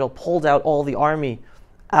 So Israel pulled out all the army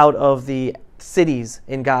out of the cities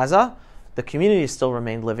in Gaza. The communities still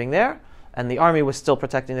remained living there, and the army was still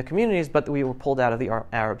protecting the communities, but we were pulled out of the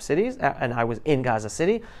Arab cities, and I was in Gaza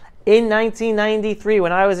City. In 1993,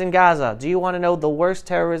 when I was in Gaza, do you want to know the worst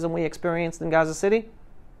terrorism we experienced in Gaza City?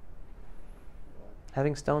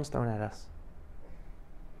 Having stones thrown at us.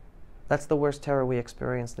 That's the worst terror we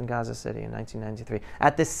experienced in Gaza City in 1993.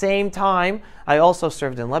 At the same time, I also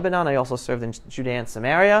served in Lebanon. I also served in Judea and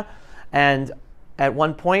Samaria. And at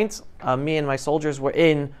one point, me and my soldiers were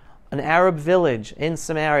in an Arab village in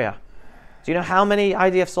Samaria. Do you know how many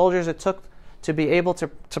IDF soldiers it took to be able to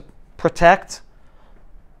protect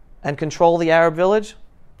and control the Arab village?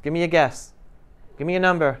 Give me a guess. Give me a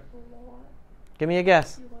number. Give me a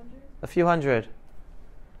guess. A few hundred.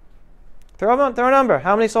 Throw a number.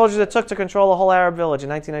 How many soldiers it took to control a whole Arab village in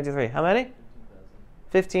 1993? How many?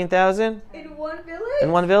 15,000? In one village?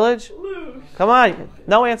 In one village? Lose. Come on.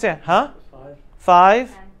 No answer. Huh?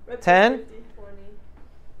 5? 10?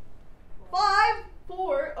 5?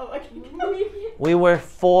 4? Oh, I can't. We were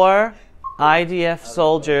 4 IDF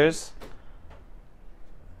soldiers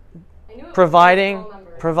I knew it was a providing small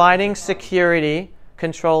number. providing security,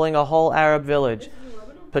 controlling a whole Arab village.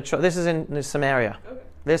 This is in Lebanon? This is in Samaria. Okay.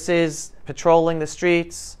 This is patrolling the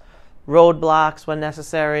streets, roadblocks when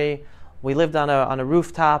necessary. We lived on a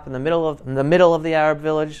rooftop in the middle of the Arab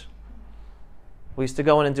village. We used to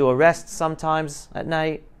go in and do arrests sometimes at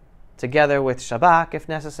night, together with Shabak if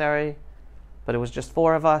necessary. But it was just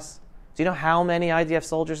 4 of us. Do you know how many IDF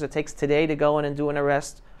soldiers it takes today to go in and do an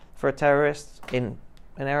arrest for a terrorist in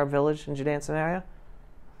an Arab village in Judea and Samaria?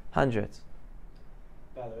 Hundreds.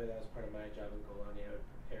 By the way, that was part of my job in Golani. I would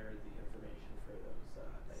prepare the information for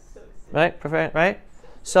those nights. Right?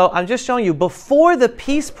 So I'm just showing you, before the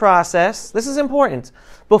peace process, this is important.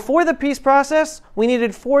 Before the peace process, we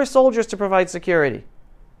needed 4 soldiers to provide security.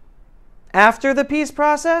 After the peace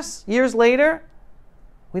process, years later,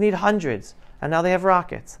 we need hundreds. And now they have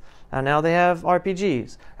rockets. And now they have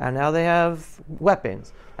RPGs. And now they have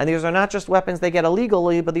weapons. And these are not just weapons they get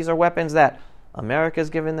illegally, but these are weapons that America has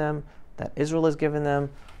given them, that Israel has given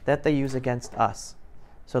them, that they use against us.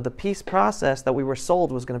 So the peace process that we were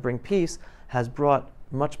sold was going to bring peace has brought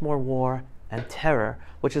much more war and terror,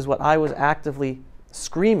 which is what I was actively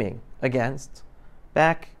screaming against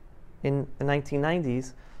back in the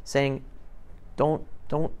 1990s, saying, don't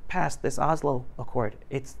pass this Oslo Accord.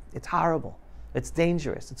 It's horrible. It's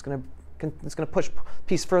dangerous. It's going to push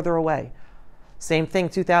peace further away. Same thing,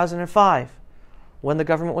 2005, when the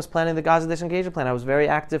government was planning the Gaza disengagement plan. I was very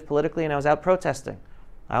active politically, and I was out protesting.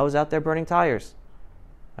 I was out there burning tires.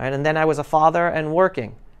 Right? And then I was a father and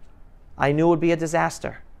working. I knew it would be a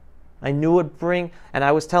disaster. I knew it would bring, and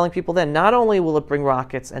I was telling people then, not only will it bring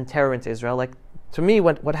rockets and terror into Israel, like, to me,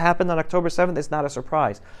 what happened on October 7th is not a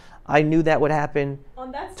surprise. I knew that would happen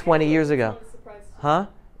On that scale, 20 years it's ago. not a surprise to me. Huh?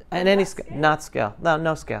 And any scale? Not scale.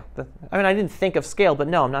 No scale. I mean, I didn't think of scale, but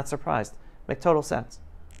no, I'm not surprised. Make total sense.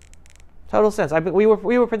 Total sense. We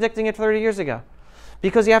were predicting it 30 years ago.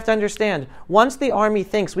 Because you have to understand, once the army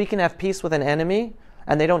thinks we can have peace with an enemy,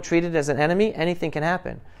 and they don't treat it as an enemy, anything can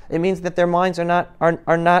happen. It means that their minds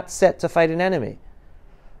are not set to fight an enemy.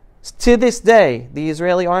 To this day, the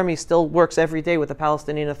Israeli army still works every day with the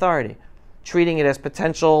Palestinian Authority, treating it as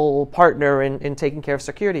potential partner in taking care of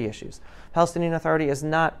security issues. Palestinian Authority is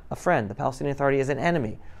not a friend. The Palestinian Authority is an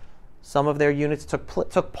enemy. Some of their units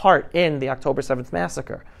took part in the October 7th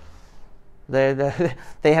massacre.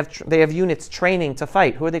 They have units training to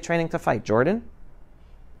fight. Who are they training to fight? Jordan?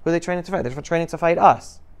 Who are they training to fight? They're training to fight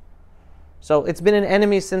us. So it's been an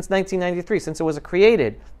enemy since 1993, since it was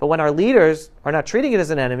created. But when our leaders are not treating it as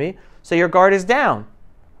an enemy, so your guard is down.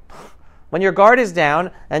 When your guard is down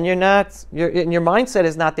and your mindset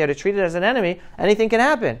is not there to treat it as an enemy, anything can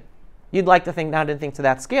happen. You'd like to think, now I didn't think to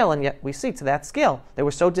that scale, and yet we see to that scale. They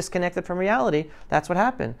were so disconnected from reality, that's what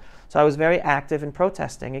happened. So I was very active in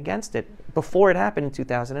protesting against it before it happened in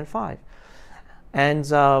 2005. And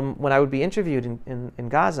when I would be interviewed in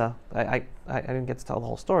Gaza, I didn't get to tell the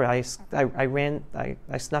whole story. I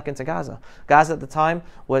snuck into Gaza. Gaza at the time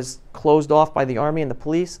was closed off by the army and the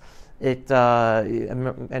police. But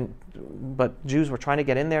Jews were trying to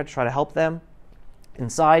get in there to try to help them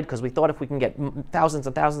inside, because we thought if we can get thousands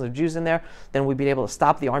and thousands of Jews in there, then we'd be able to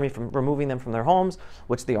stop the army from removing them from their homes,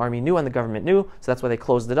 which the army knew and the government knew. So that's why they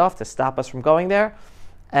closed it off, to stop us from going there.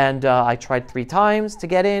 And I tried 3 times to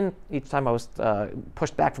get in. Each time I was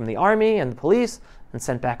pushed back from the army and the police and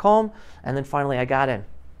sent back home. And then finally I got in.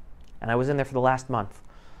 And I was in there for the last month.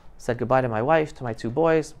 Said goodbye to my wife, to my 2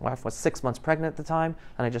 boys. My wife was 6 months pregnant at the time.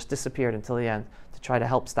 And I just disappeared until the end to try to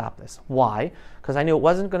help stop this. Why? Because I knew it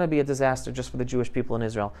wasn't going to be a disaster just for the Jewish people in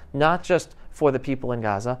Israel. Not just for the people in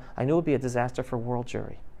Gaza. I knew it would be a disaster for world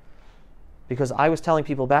Jewry. Because I was telling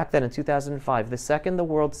people back then in 2005, the second the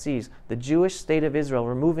world sees the Jewish state of Israel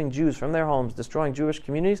removing Jews from their homes, destroying Jewish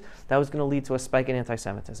communities, that was going to lead to a spike in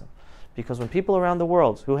anti-Semitism. Because when people around the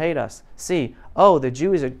world who hate us see, oh, the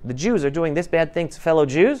Jews are doing this bad thing to fellow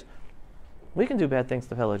Jews, we can do bad things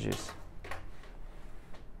to fellow Jews.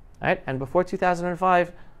 Right? And before 2005,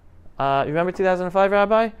 you remember 2005,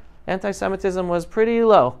 Rabbi? Anti-Semitism was pretty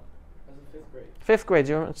low. That was in fifth grade. Fifth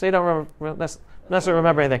grade. So you don't necessarily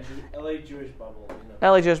remember anything. LA Jewish bubble. You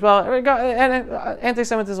know. LA Jewish. Well,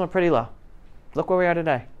 anti-Semitism was pretty low. Look where we are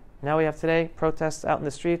today. Now we have today protests out in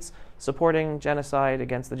the streets supporting genocide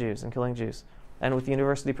against the Jews and killing Jews. And with the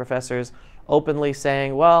university professors openly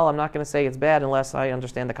saying, well, I'm not going to say it's bad unless I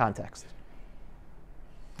understand the context.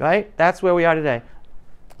 Right? That's where we are today.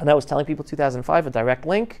 And I was telling people 2005, a direct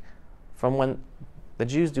link from when the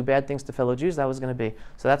Jews do bad things to fellow Jews, that was going to be.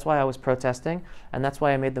 So that's why I was protesting, and that's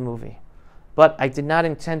why I made the movie. But I did not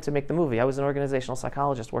intend to make the movie. I was an organizational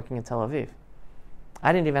psychologist working in Tel Aviv.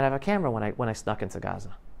 I didn't even have a camera when I snuck into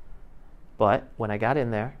Gaza. But when I got in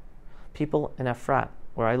there, people in Efrat,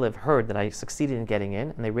 where I live, heard that I succeeded in getting in,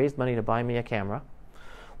 and they raised money to buy me a camera.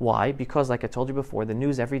 Why? Because, like I told you before, the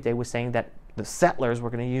news every day was saying that the settlers were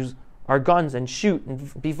going to use our guns and shoot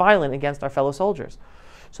and be violent against our fellow soldiers.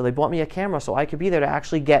 So they bought me a camera so I could be there to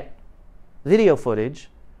actually get video footage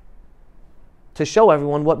to show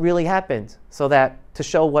everyone what really happened, so that to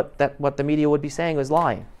show what the media would be saying was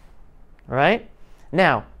lying. All right?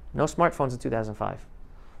 Now, no smartphones in 2005.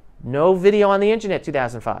 No video on the internet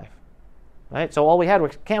 2005. Right? So all we had were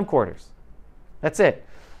camcorders. That's it.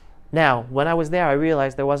 Now, when I was there, I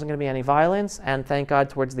realized there wasn't going to be any violence, and thank God,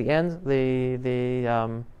 towards the end,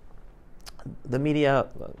 the media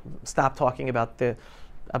stopped talking about the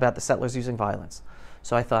settlers using violence.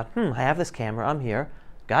 So I thought, I have this camera. I'm here.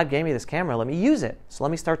 God gave me this camera. Let me use it. So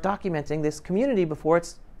let me start documenting this community before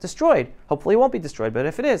it's destroyed. Hopefully, it won't be destroyed, but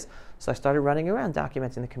if it is, so I started running around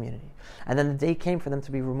documenting the community. And then the day came for them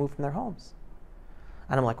to be removed from their homes.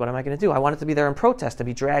 And I'm like, what am I going to do? I wanted to be there in protest, to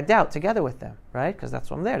be dragged out together with them, right? Because that's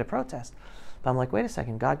what I'm there, to protest. But I'm like, wait a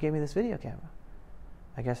second, God gave me this video camera.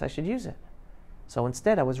 I guess I should use it. So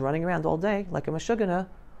instead, I was running around all day like a Meshugana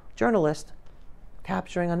journalist,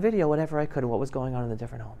 capturing on video whatever I could of what was going on in the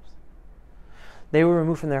different homes. They were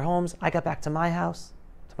removed from their homes. I got back to my house,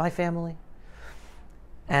 to my family.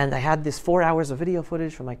 And I had this 4 hours of video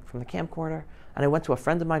footage from the camcorder. And I went to a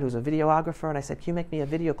friend of mine who's a videographer, and I said, can you make me a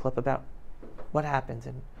video clip about what happened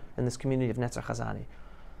in this community of Netzer Chazani?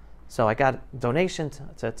 So I got a donation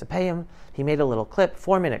to pay him. He made a little clip,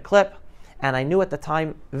 4-minute clip. And I knew at the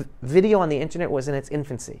time, video on the internet was in its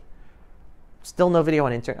infancy. Still no video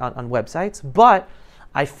on websites, but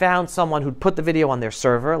I found someone who'd put the video on their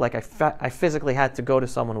server. Like I physically had to go to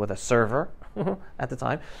someone with a server at the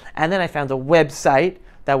time. And then I found a website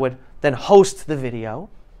that would then host the video.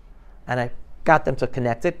 And I got them to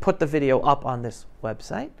connect it, put the video up on this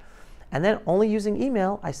website. And then only using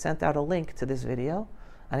email, I sent out a link to this video.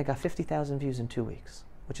 And it got 50,000 views in 2 weeks,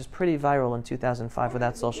 which is pretty viral in 2005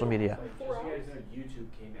 without social media. Just so you guys know, YouTube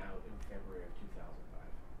came out in February of 2005,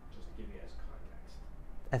 just to give you guys context.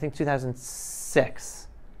 I think 2006.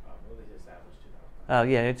 Well, they established 2005. Oh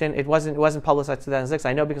yeah, it wasn't publicized 2006.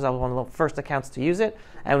 I know because I was one of the first accounts to use it,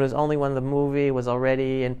 and it was only when the movie was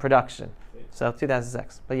already in production. So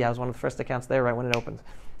 2006. But yeah, I was one of the first accounts there right when it opened.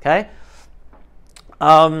 Okay.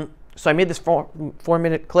 So I made this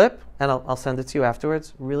 4-minute clip, and I'll send it to you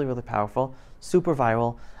afterwards. Really, really powerful, super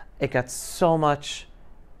viral. It got so much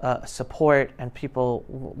support, and people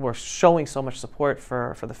were showing so much support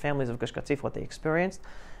for the families of Gush Katif, what they experienced.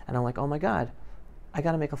 And I'm like, oh my God, I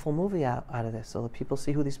got to make a full movie out of this so that people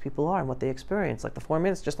see who these people are and what they experienced. Like the 4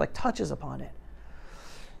 minutes just like touches upon it.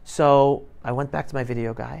 So I went back to my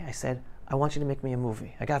video guy. I said, I want you to make me a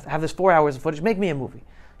movie. I have this 4 hours of footage. Make me a movie.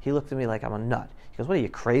 He looked at me like I'm a nut. He goes, what are you,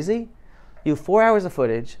 crazy? You have 4 hours of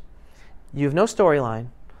footage. You have no storyline.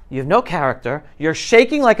 You have no character. You're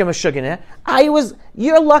shaking like a Meshuggah.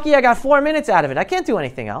 You're lucky I got 4 minutes out of it. I can't do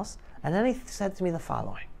anything else. And then he said to me the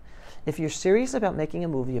following. If you're serious about making a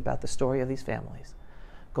movie about the story of these families,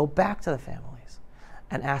 go back to the families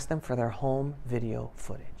and ask them for their home video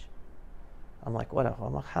footage. I'm like, what?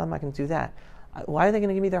 How am I going to do that? Why are they going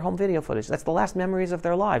to give me their home video footage? That's the last memories of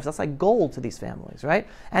their lives. That's like gold to these families, right?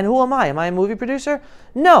 And who am I? Am I a movie producer?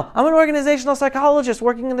 No, I'm an organizational psychologist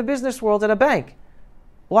working in the business world at a bank.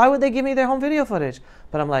 Why would they give me their home video footage?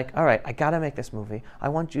 But I'm like, all right, I got to make this movie. I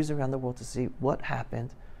want Jews around the world to see what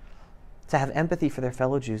happened, to have empathy for their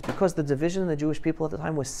fellow Jews, because the division in the Jewish people at the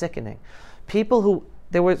time was sickening.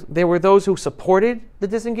 There were those who supported the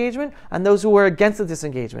disengagement and those who were against the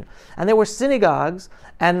disengagement. And there were synagogues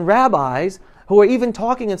and rabbis who were even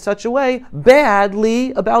talking in such a way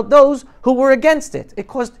badly about those who were against it. It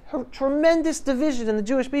caused tremendous division in the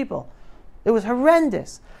Jewish people. It was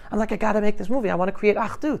horrendous. I'm like, I got to make this movie. I want to create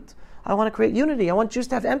achdut. I want to create unity. I want Jews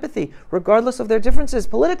to have empathy, regardless of their differences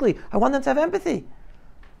politically. I want them to have empathy.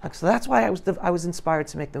 So that's why I was inspired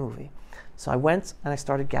to make the movie. So I went and I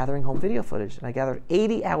started gathering home video footage. And I gathered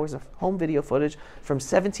 80 hours of home video footage from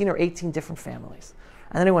 17 or 18 different families.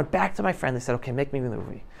 And then I went back to my friend. They said, okay, make me the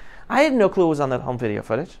movie. I had no clue it was on that home video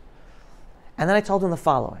footage. And then I told them the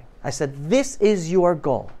following. I said, this is your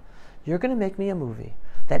goal. You're going to make me a movie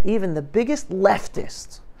that even the biggest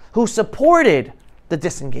leftists who supported the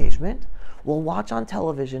disengagement will watch on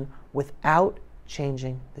television without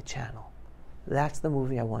changing the channel. That's the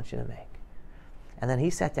movie I want you to make. And then he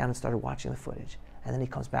sat down and started watching the footage. And then he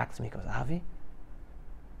comes back to me and goes, Avi,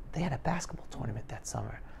 they had a basketball tournament that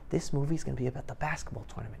summer. This movie's going to be about the basketball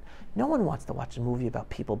tournament. No one wants to watch a movie about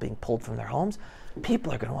people being pulled from their homes.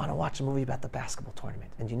 People are going to want to watch a movie about the basketball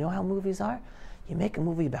tournament. And you know how movies are? You make a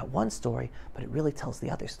movie about one story, but it really tells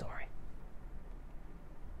the other story.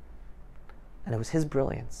 And it was his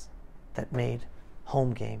brilliance that made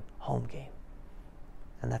Home Game, Home Game.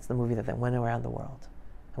 And that's the movie that went around the world.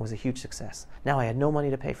 It was a huge success. Now I had no money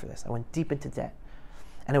to pay for this. I went deep into debt.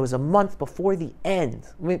 And it was a month before the end,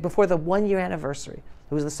 before the 1-year anniversary.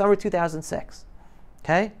 It was the summer 2006.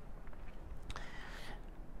 Okay?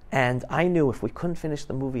 And I knew if we couldn't finish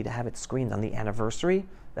the movie to have it screened on the anniversary,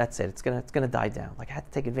 that's it. It's gonna die down. Like I had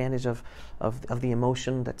to take advantage of the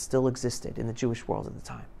emotion that still existed in the Jewish world at the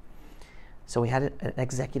time. So we had an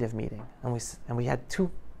executive meeting, and we had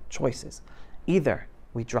two choices. Either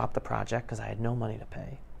we dropped the project because I had no money to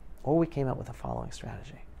pay, or we came up with the following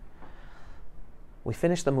strategy. We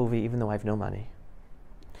finished the movie even though I have no money.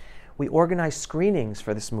 We organized screenings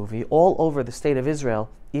for this movie all over the state of Israel,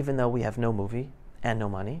 even though we have no movie and no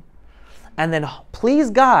money. And then, please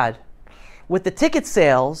God, with the ticket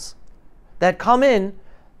sales that come in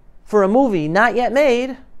for a movie not yet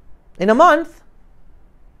made in a month,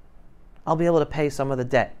 I'll be able to pay some of the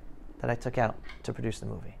debt that I took out to produce the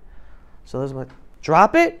movie. So those were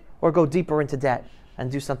drop it or go deeper into debt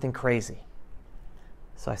and do something crazy.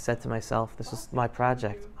 So I said to myself, this is my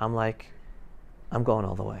project. I'm going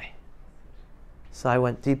all the way. So I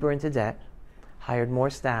went deeper into debt, hired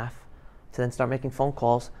more staff to then start making phone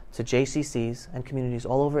calls to JCCs and communities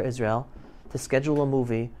all over Israel to schedule a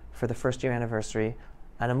movie for the 1st-year anniversary,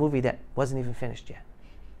 and a movie that wasn't even finished yet.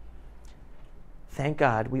 Thank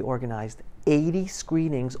God we organized 80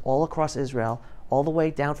 screenings all across Israel, all the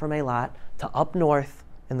way down from Eilat to up north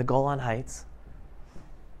in the Golan Heights.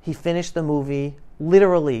 He finished the movie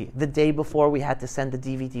literally the day before we had to send the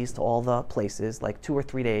DVDs to all the places, like 2 or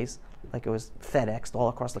 3 days, like it was FedExed all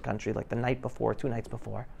across the country, like the night before, 2 nights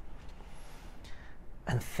before.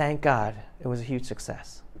 And thank God it was a huge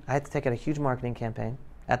success. I had to take out a huge marketing campaign.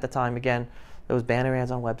 At the time, again, there was banner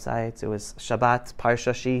ads on websites. It was Shabbat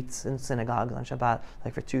Parsha sheets in synagogues on Shabbat,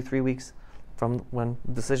 like for 2-3 weeks from when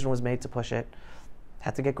the decision was made to push it.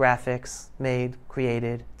 Had to get graphics made,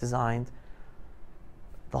 created, designed.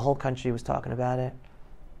 The whole country was talking about it.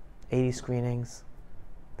 80 screenings.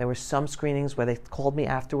 There were some screenings where they called me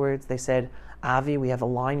afterwards. They said, Avi, we have a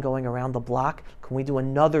line going around the block. Can we do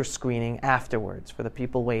another screening afterwards for the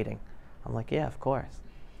people waiting? I'm like, yeah, of course.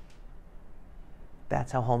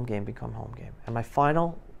 That's how Home Game become Home Game. And my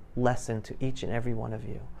final lesson to each and every one of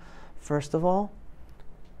you. First of all,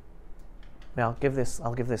 I'll give this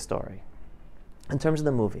story. In terms of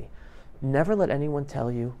the movie, never let anyone tell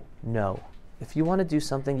you no. If you want to do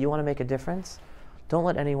something, you want to make a difference, don't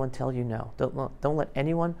let anyone tell you no. Don't let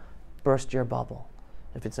anyone burst your bubble.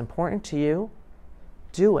 If it's important to you,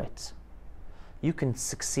 do it. You can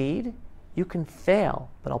succeed, you can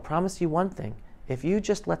fail, but I'll promise you one thing. If you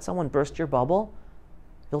just let someone burst your bubble,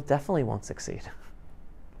 you'll definitely won't succeed.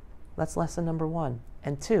 That's lesson number 1.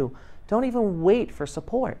 And 2, don't even wait for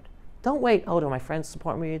support. Don't wait, do my friends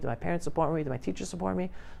support me? Do my parents support me? Do my teachers support me?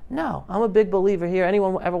 No, I'm a big believer here.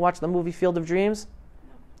 Anyone ever watch the movie Field of Dreams?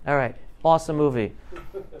 All right, awesome movie.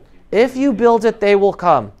 If you build it, they will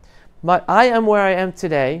come. I am where I am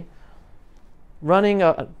today, running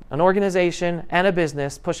an organization and a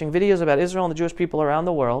business, pushing videos about Israel and the Jewish people around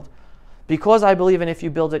the world, because I believe in if you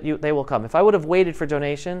build it, they will come. If I would have waited for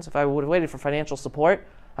donations, if I would have waited for financial support,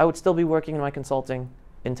 I would still be working in my consulting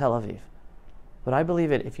in Tel Aviv. But I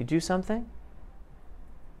believe it, if you do something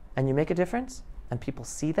and you make a difference and people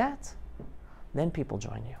see that, then people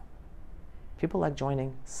join you. People like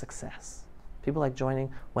joining success. People like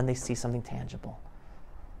joining when they see something tangible.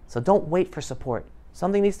 So don't wait for support.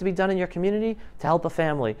 Something needs to be done in your community to help a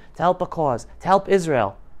family, to help a cause, to help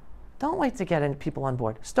Israel. Don't wait to get people on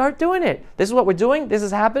board. Start doing it. This is what we're doing. This is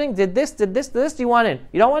happening. Did this. Do you want in?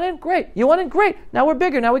 You don't want in? Great. You want in? Great. Now we're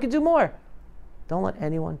bigger. Now we can do more. Don't let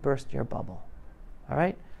anyone burst your bubble. All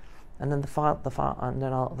right? And then the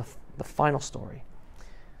final story.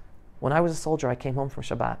 When I was a soldier, I came home from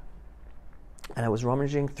Shabbat, and I was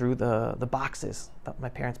rummaging through the boxes that my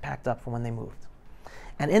parents packed up from when they moved.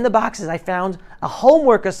 And in the boxes, I found a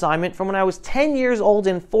homework assignment from when I was 10 years old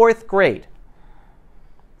in 4th grade.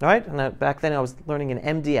 All right? And back then, I was learning in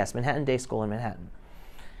MDS, Manhattan Day School in Manhattan.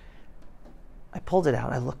 I pulled it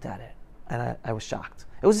out. I looked at it, and I was shocked.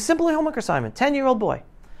 It was a simple homework assignment, 10-year-old boy.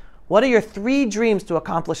 What are your 3 dreams to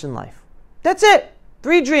accomplish in life? That's it.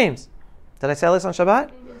 3 dreams. Did I say this on Shabbat?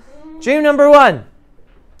 Dream number 1.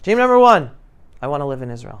 Dream number 1. I want to live in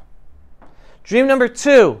Israel. Dream number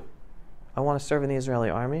 2. I want to serve in the Israeli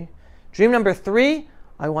army. Dream number 3.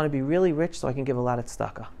 I want to be really rich so I can give a lot of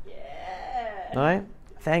tzedakah. Yeah. All right?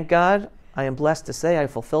 Thank God, I am blessed to say I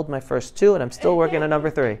fulfilled my first 2, and I'm still working on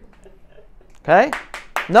number 3. Okay?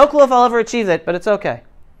 No clue if I'll ever achieve it, but it's okay.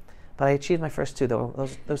 But I achieved my first 2.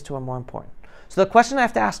 Those 2 are more important. So the question I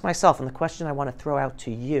have to ask myself, and the question I want to throw out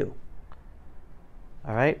to you,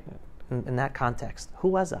 all right, in that context, who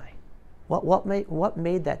was I? What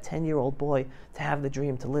made that 10-year-old boy to have the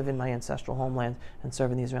dream to live in my ancestral homeland and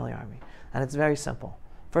serve in the Israeli army? And it's very simple.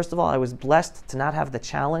 First of all, I was blessed to not have the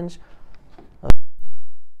challenge of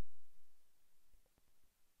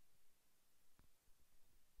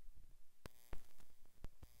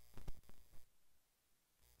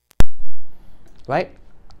right?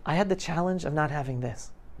 I had the challenge of not having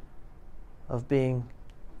this, of being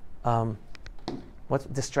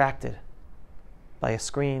distracted by a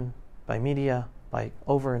screen, by media, by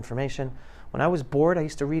over-information. When I was bored, I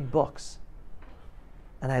used to read books.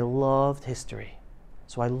 And I loved history.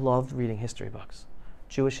 So I loved reading history books.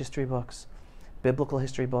 Jewish history books, biblical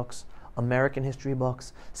history books, American history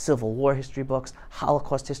books, Civil War history books,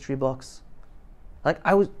 Holocaust history books.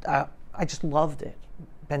 I just loved it.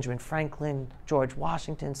 Benjamin Franklin, George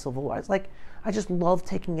Washington, Civil War. I just loved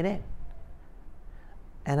taking it in.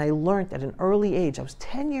 And I learned at an early age, I was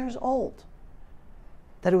 10 years old,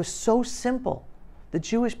 that it was so simple. The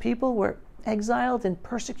Jewish people were exiled and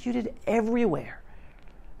persecuted everywhere.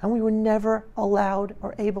 And we were never allowed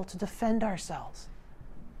or able to defend ourselves.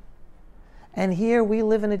 And here we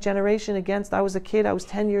live in a generation I was a kid, I was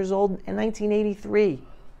 10 years old in 1983.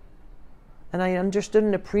 And I understood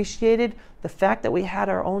and appreciated the fact that we had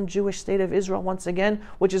our own Jewish state of Israel once again,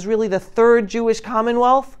 which is really the 3rd Jewish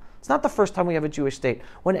Commonwealth. It's not the first time we have a Jewish state.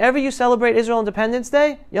 Whenever you celebrate Israel Independence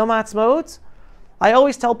Day, Yom HaAtzmaut, I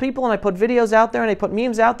always tell people, and I put videos out there and I put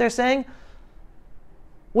memes out there saying,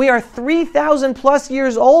 we are 3,000 plus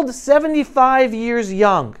years old, 75 years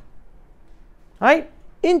young. Right?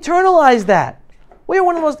 Internalize that. We are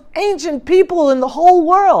one of the most ancient people in the whole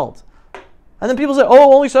world. And then people say,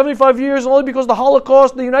 oh, only 75 years, only because the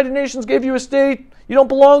Holocaust, the United Nations gave you a state. You don't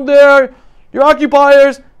belong there. You're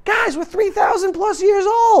occupiers. Guys, we're 3,000 plus years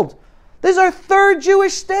old. This is our 3rd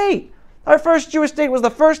Jewish state. Our first Jewish state was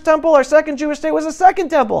the first temple. Our second Jewish state was the second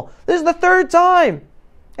temple. This is the 3rd time.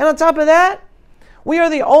 And on top of that, we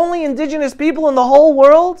are the only indigenous people in the whole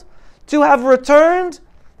world to have returned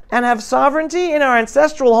and have sovereignty in our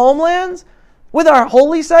ancestral homelands with our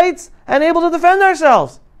holy sites and able to defend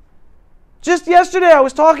ourselves. Just yesterday, I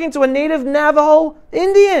was talking to a native Navajo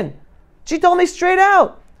Indian. She told me straight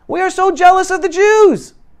out, we are so jealous of the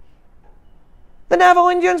Jews. The Navajo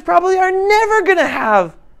Indians probably are never going to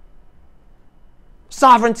have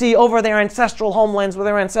sovereignty over their ancestral homelands with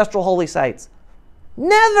their ancestral holy sites.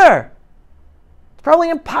 Never. It's probably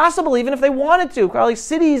impossible, even if they wanted to. Probably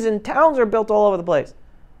cities and towns are built all over the place.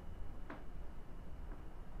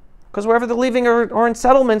 Because wherever they're living are in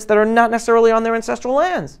settlements that are not necessarily on their ancestral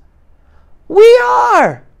lands. We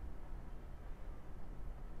are!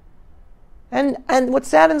 And what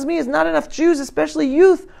saddens me is not enough Jews, especially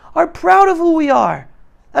youth, are proud of who we are.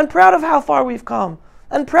 And proud of how far we've come.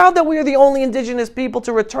 And proud that we are the only indigenous people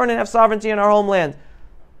to return and have sovereignty in our homeland.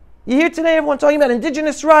 You hear today everyone talking about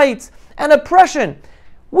indigenous rights and oppression.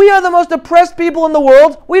 We are the most oppressed people in the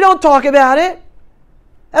world. We don't talk about it.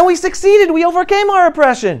 And we succeeded. We overcame our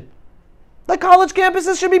oppression. The college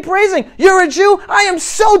campuses should be praising. You're a Jew? I am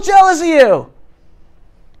so jealous of you.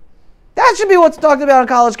 That should be what's talked about on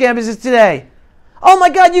college campuses today. Oh my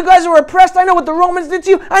God, you guys are oppressed. I know what the Romans did to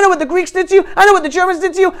you. I know what the Greeks did to you. I know what the Germans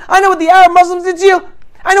did to you. I know what the Arab Muslims did to you.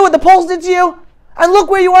 I know what the Poles did to you. And look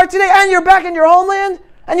where you are today. And you're back in your homeland.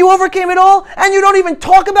 And you overcame it all. And you don't even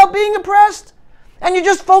talk about being oppressed. And you're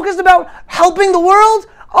just focused about helping the world.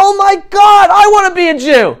 Oh my God, I want to be a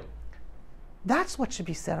Jew. That's what should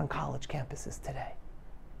be said on college campuses today.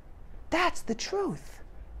 That's the truth.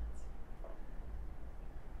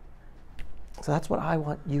 So that's what I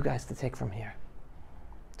want you guys to take from here.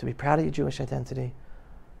 To be proud of your Jewish identity.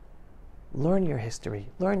 Learn your history.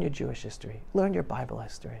 Learn your Jewish history. Learn your Bible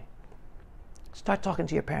history. Start talking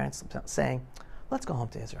to your parents saying, let's go home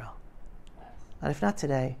to Israel. And if not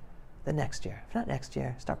today, then next year. If not next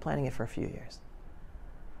year, start planning it for a few years.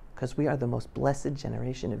 Because we are the most blessed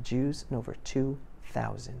generation of Jews in over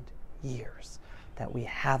 2,000 years that we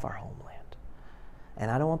have our homeland. And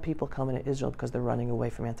I don't want people coming to Israel because they're running away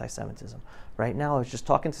from anti-Semitism. Right now, I was just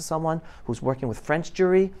talking to someone who's working with French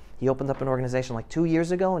Jewry. He opened up an organization like 2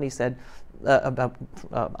 years ago, and he said about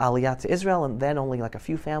Aliyah to Israel, and then only like a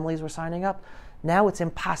few families were signing up. Now it's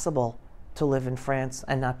impossible to live in France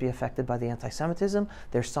and not be affected by the anti-Semitism.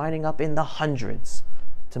 They're signing up in the hundreds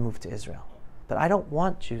to move to Israel. But I don't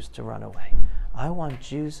want Jews to run away. I want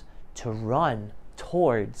Jews to run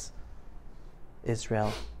towards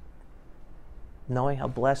Israel, knowing how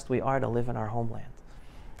blessed we are to live in our homeland.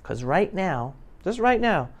 Because right now, just right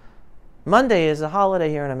now, Monday is a holiday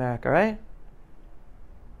here in America, right?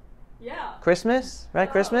 Yeah. Christmas, right?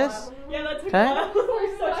 Christmas? Yeah, that's Okay.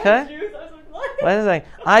 We're such Okay. Jews. I was like, what? Wait a second.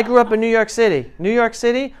 I grew up in New York City. New York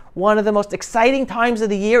City, one of the most exciting times of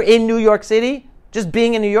the year in New York City, just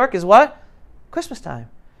being in New York, is what? Christmas time.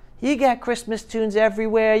 You got Christmas tunes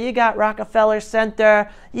everywhere. You got Rockefeller Center.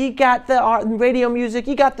 You got the art and radio music.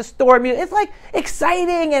 You got the store music. It's like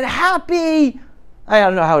exciting and happy. I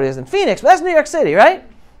don't know how it is in Phoenix, but that's New York City, right?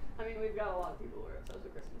 I mean, we've got a lot of people who are obsessed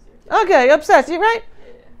with Christmas here, too. Okay, obsessed, you right?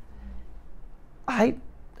 Yeah.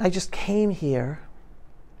 I just came here.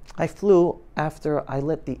 I flew after I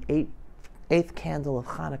lit the eighth candle of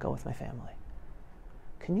Hanukkah with my family.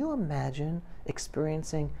 Can you imagine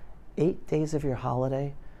experiencing 8 days of your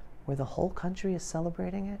holiday where the whole country is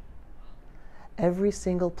celebrating it? Every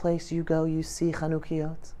single place you go, you see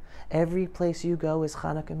Chanukiot. Every place you go is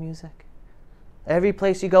Hanukkah music. Every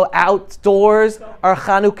place you go outdoors are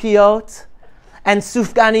Chanukiot and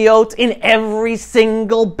Sufganiot in every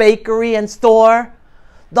single bakery and store.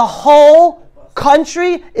 The whole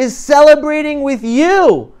country is celebrating with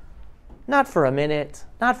you. Not for a minute,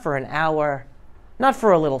 not for an hour, not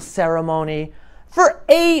for a little ceremony, for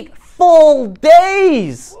 8 full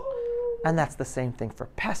days. And that's the same thing for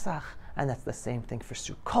Pesach, and that's the same thing for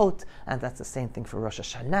Sukkot, and that's the same thing for Rosh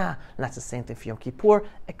Hashanah, and that's the same thing for Yom Kippur,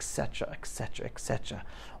 etc., etc., etc.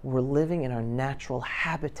 We're living in our natural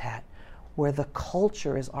habitat where the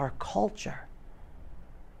culture is our culture.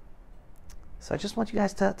 So I just want you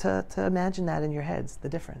guys to imagine that in your heads, the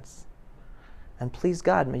difference. And please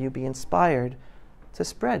God, may you be inspired to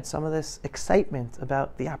spread some of this excitement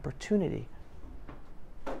about the opportunity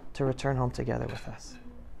to return home together with us.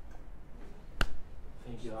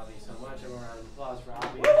 Thank you, Avi, so much. Everyone, round of applause for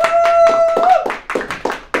Avi.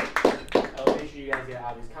 Make sure you guys get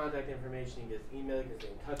Avi's contact information. You get his email. You can stay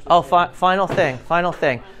in touch with him. Final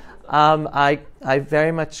thing. I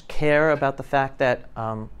very much care about the fact that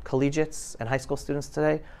collegiates and high school students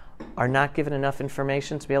today are not given enough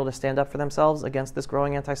information to be able to stand up for themselves against this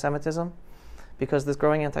growing anti-Semitism. Because this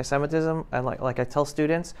growing anti-Semitism, and like I tell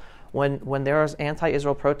students, when there are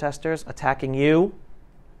anti-Israel protesters attacking you,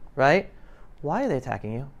 right? Why are they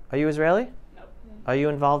attacking you? Are you Israeli? Nope. Are you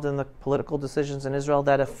involved in the political decisions in Israel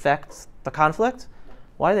that affect the conflict?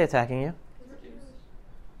 Why are they attacking you? We're Jews.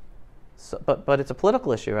 So, but it's a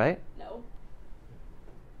political issue, right? No.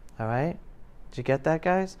 All right? Did you get that,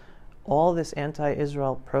 guys? All this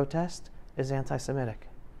anti-Israel protest is anti-Semitic.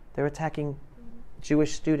 They're attacking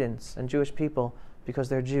Jewish students and Jewish people because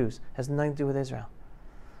they're Jews. It has nothing to do with Israel.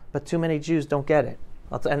 But too many Jews don't get it.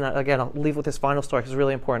 And again, I'll leave with this final story because it's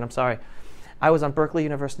really important. I'm sorry. I was on Berkeley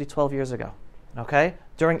University 12 years ago, okay?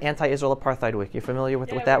 During anti-Israel apartheid week. You familiar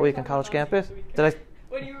with that week on college campus?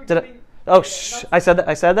 When you were giving, Oh, shh. I said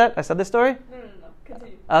that. I said this story? No.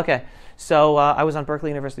 Continue. Okay. So I was on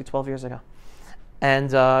Berkeley University 12 years ago.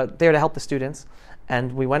 And there to help the students.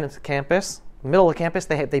 And we went into campus. Middle of campus,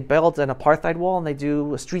 they built an apartheid wall and they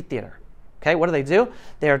do a street theater. Okay, what do?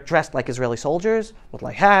 They're dressed like Israeli soldiers with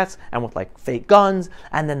like hats and with like fake guns,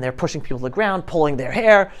 and then they're pushing people to the ground, pulling their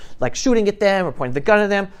hair, like shooting at them or pointing the gun at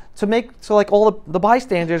them so like all the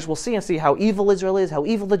bystanders will see how evil Israel is, how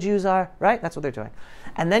evil the Jews are, right? That's what they're doing.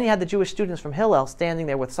 And then you had the Jewish students from Hillel standing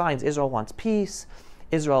there with signs: Israel wants peace,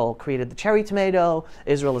 Israel created the cherry tomato,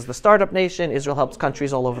 Israel is the startup nation, Israel helps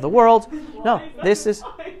countries all over the world. No, this is,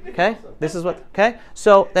 okay, this is what, okay?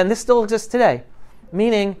 So then this still exists today.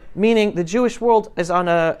 Meaning the Jewish world is on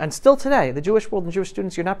a, and still today, the Jewish world and Jewish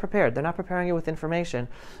students, you're not prepared. They're not preparing you with information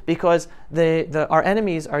because our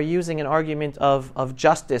enemies are using an argument of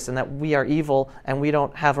justice and that we are evil and we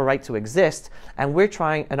don't have a right to exist. And we're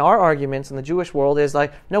trying, and our arguments in the Jewish world is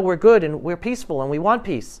like, no, we're good and we're peaceful and we want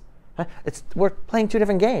peace. We're playing two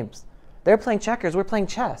different games. They're playing checkers, we're playing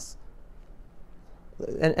chess.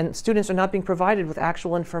 And students are not being provided with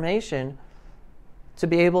actual information to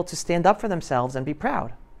be able to stand up for themselves and be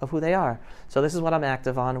proud of who they are. So this is what I'm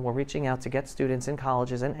active on. We're reaching out to get students in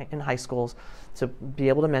colleges and in high schools to be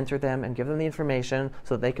able to mentor them and give them the information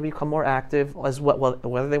so that they can become more active, as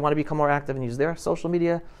whether they want to become more active and use their social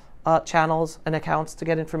media channels and accounts to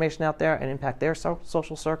get information out there and impact their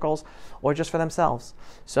social circles, or just for themselves.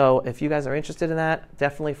 So if you guys are interested in that,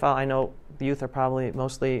 definitely follow. I know the youth are probably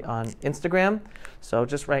mostly on Instagram, so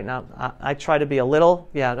just right now, I try to be a little,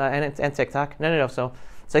 and TikTok. No. So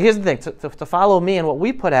here's the thing, to follow me and what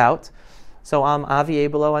we put out. So I'm Avi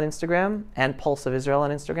Abelow on Instagram and Pulse of Israel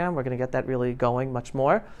on Instagram. We're going to get that really going much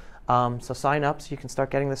more. So sign up so you can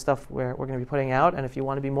start getting the stuff we're going to be putting out. And if you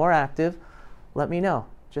want to be more active, let me know.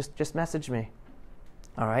 Just message me,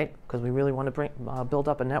 all right? Because we really want to build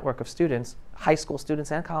up a network of students, high school students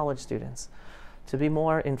and college students, to be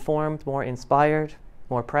more informed, more inspired,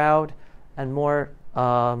 more proud, and more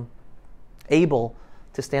able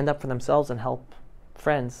to stand up for themselves and help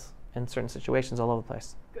friends in certain situations all over the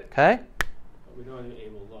place. Good. Okay? We don't want to be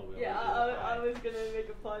able to low. Yeah, I was going to make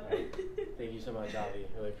a pun. Thank you so much, Avi.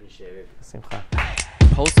 Really appreciate it. Simcha.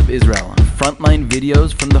 Pulse of Israel, frontline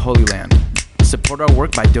videos from the Holy Land. Support our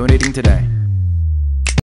work by donating today.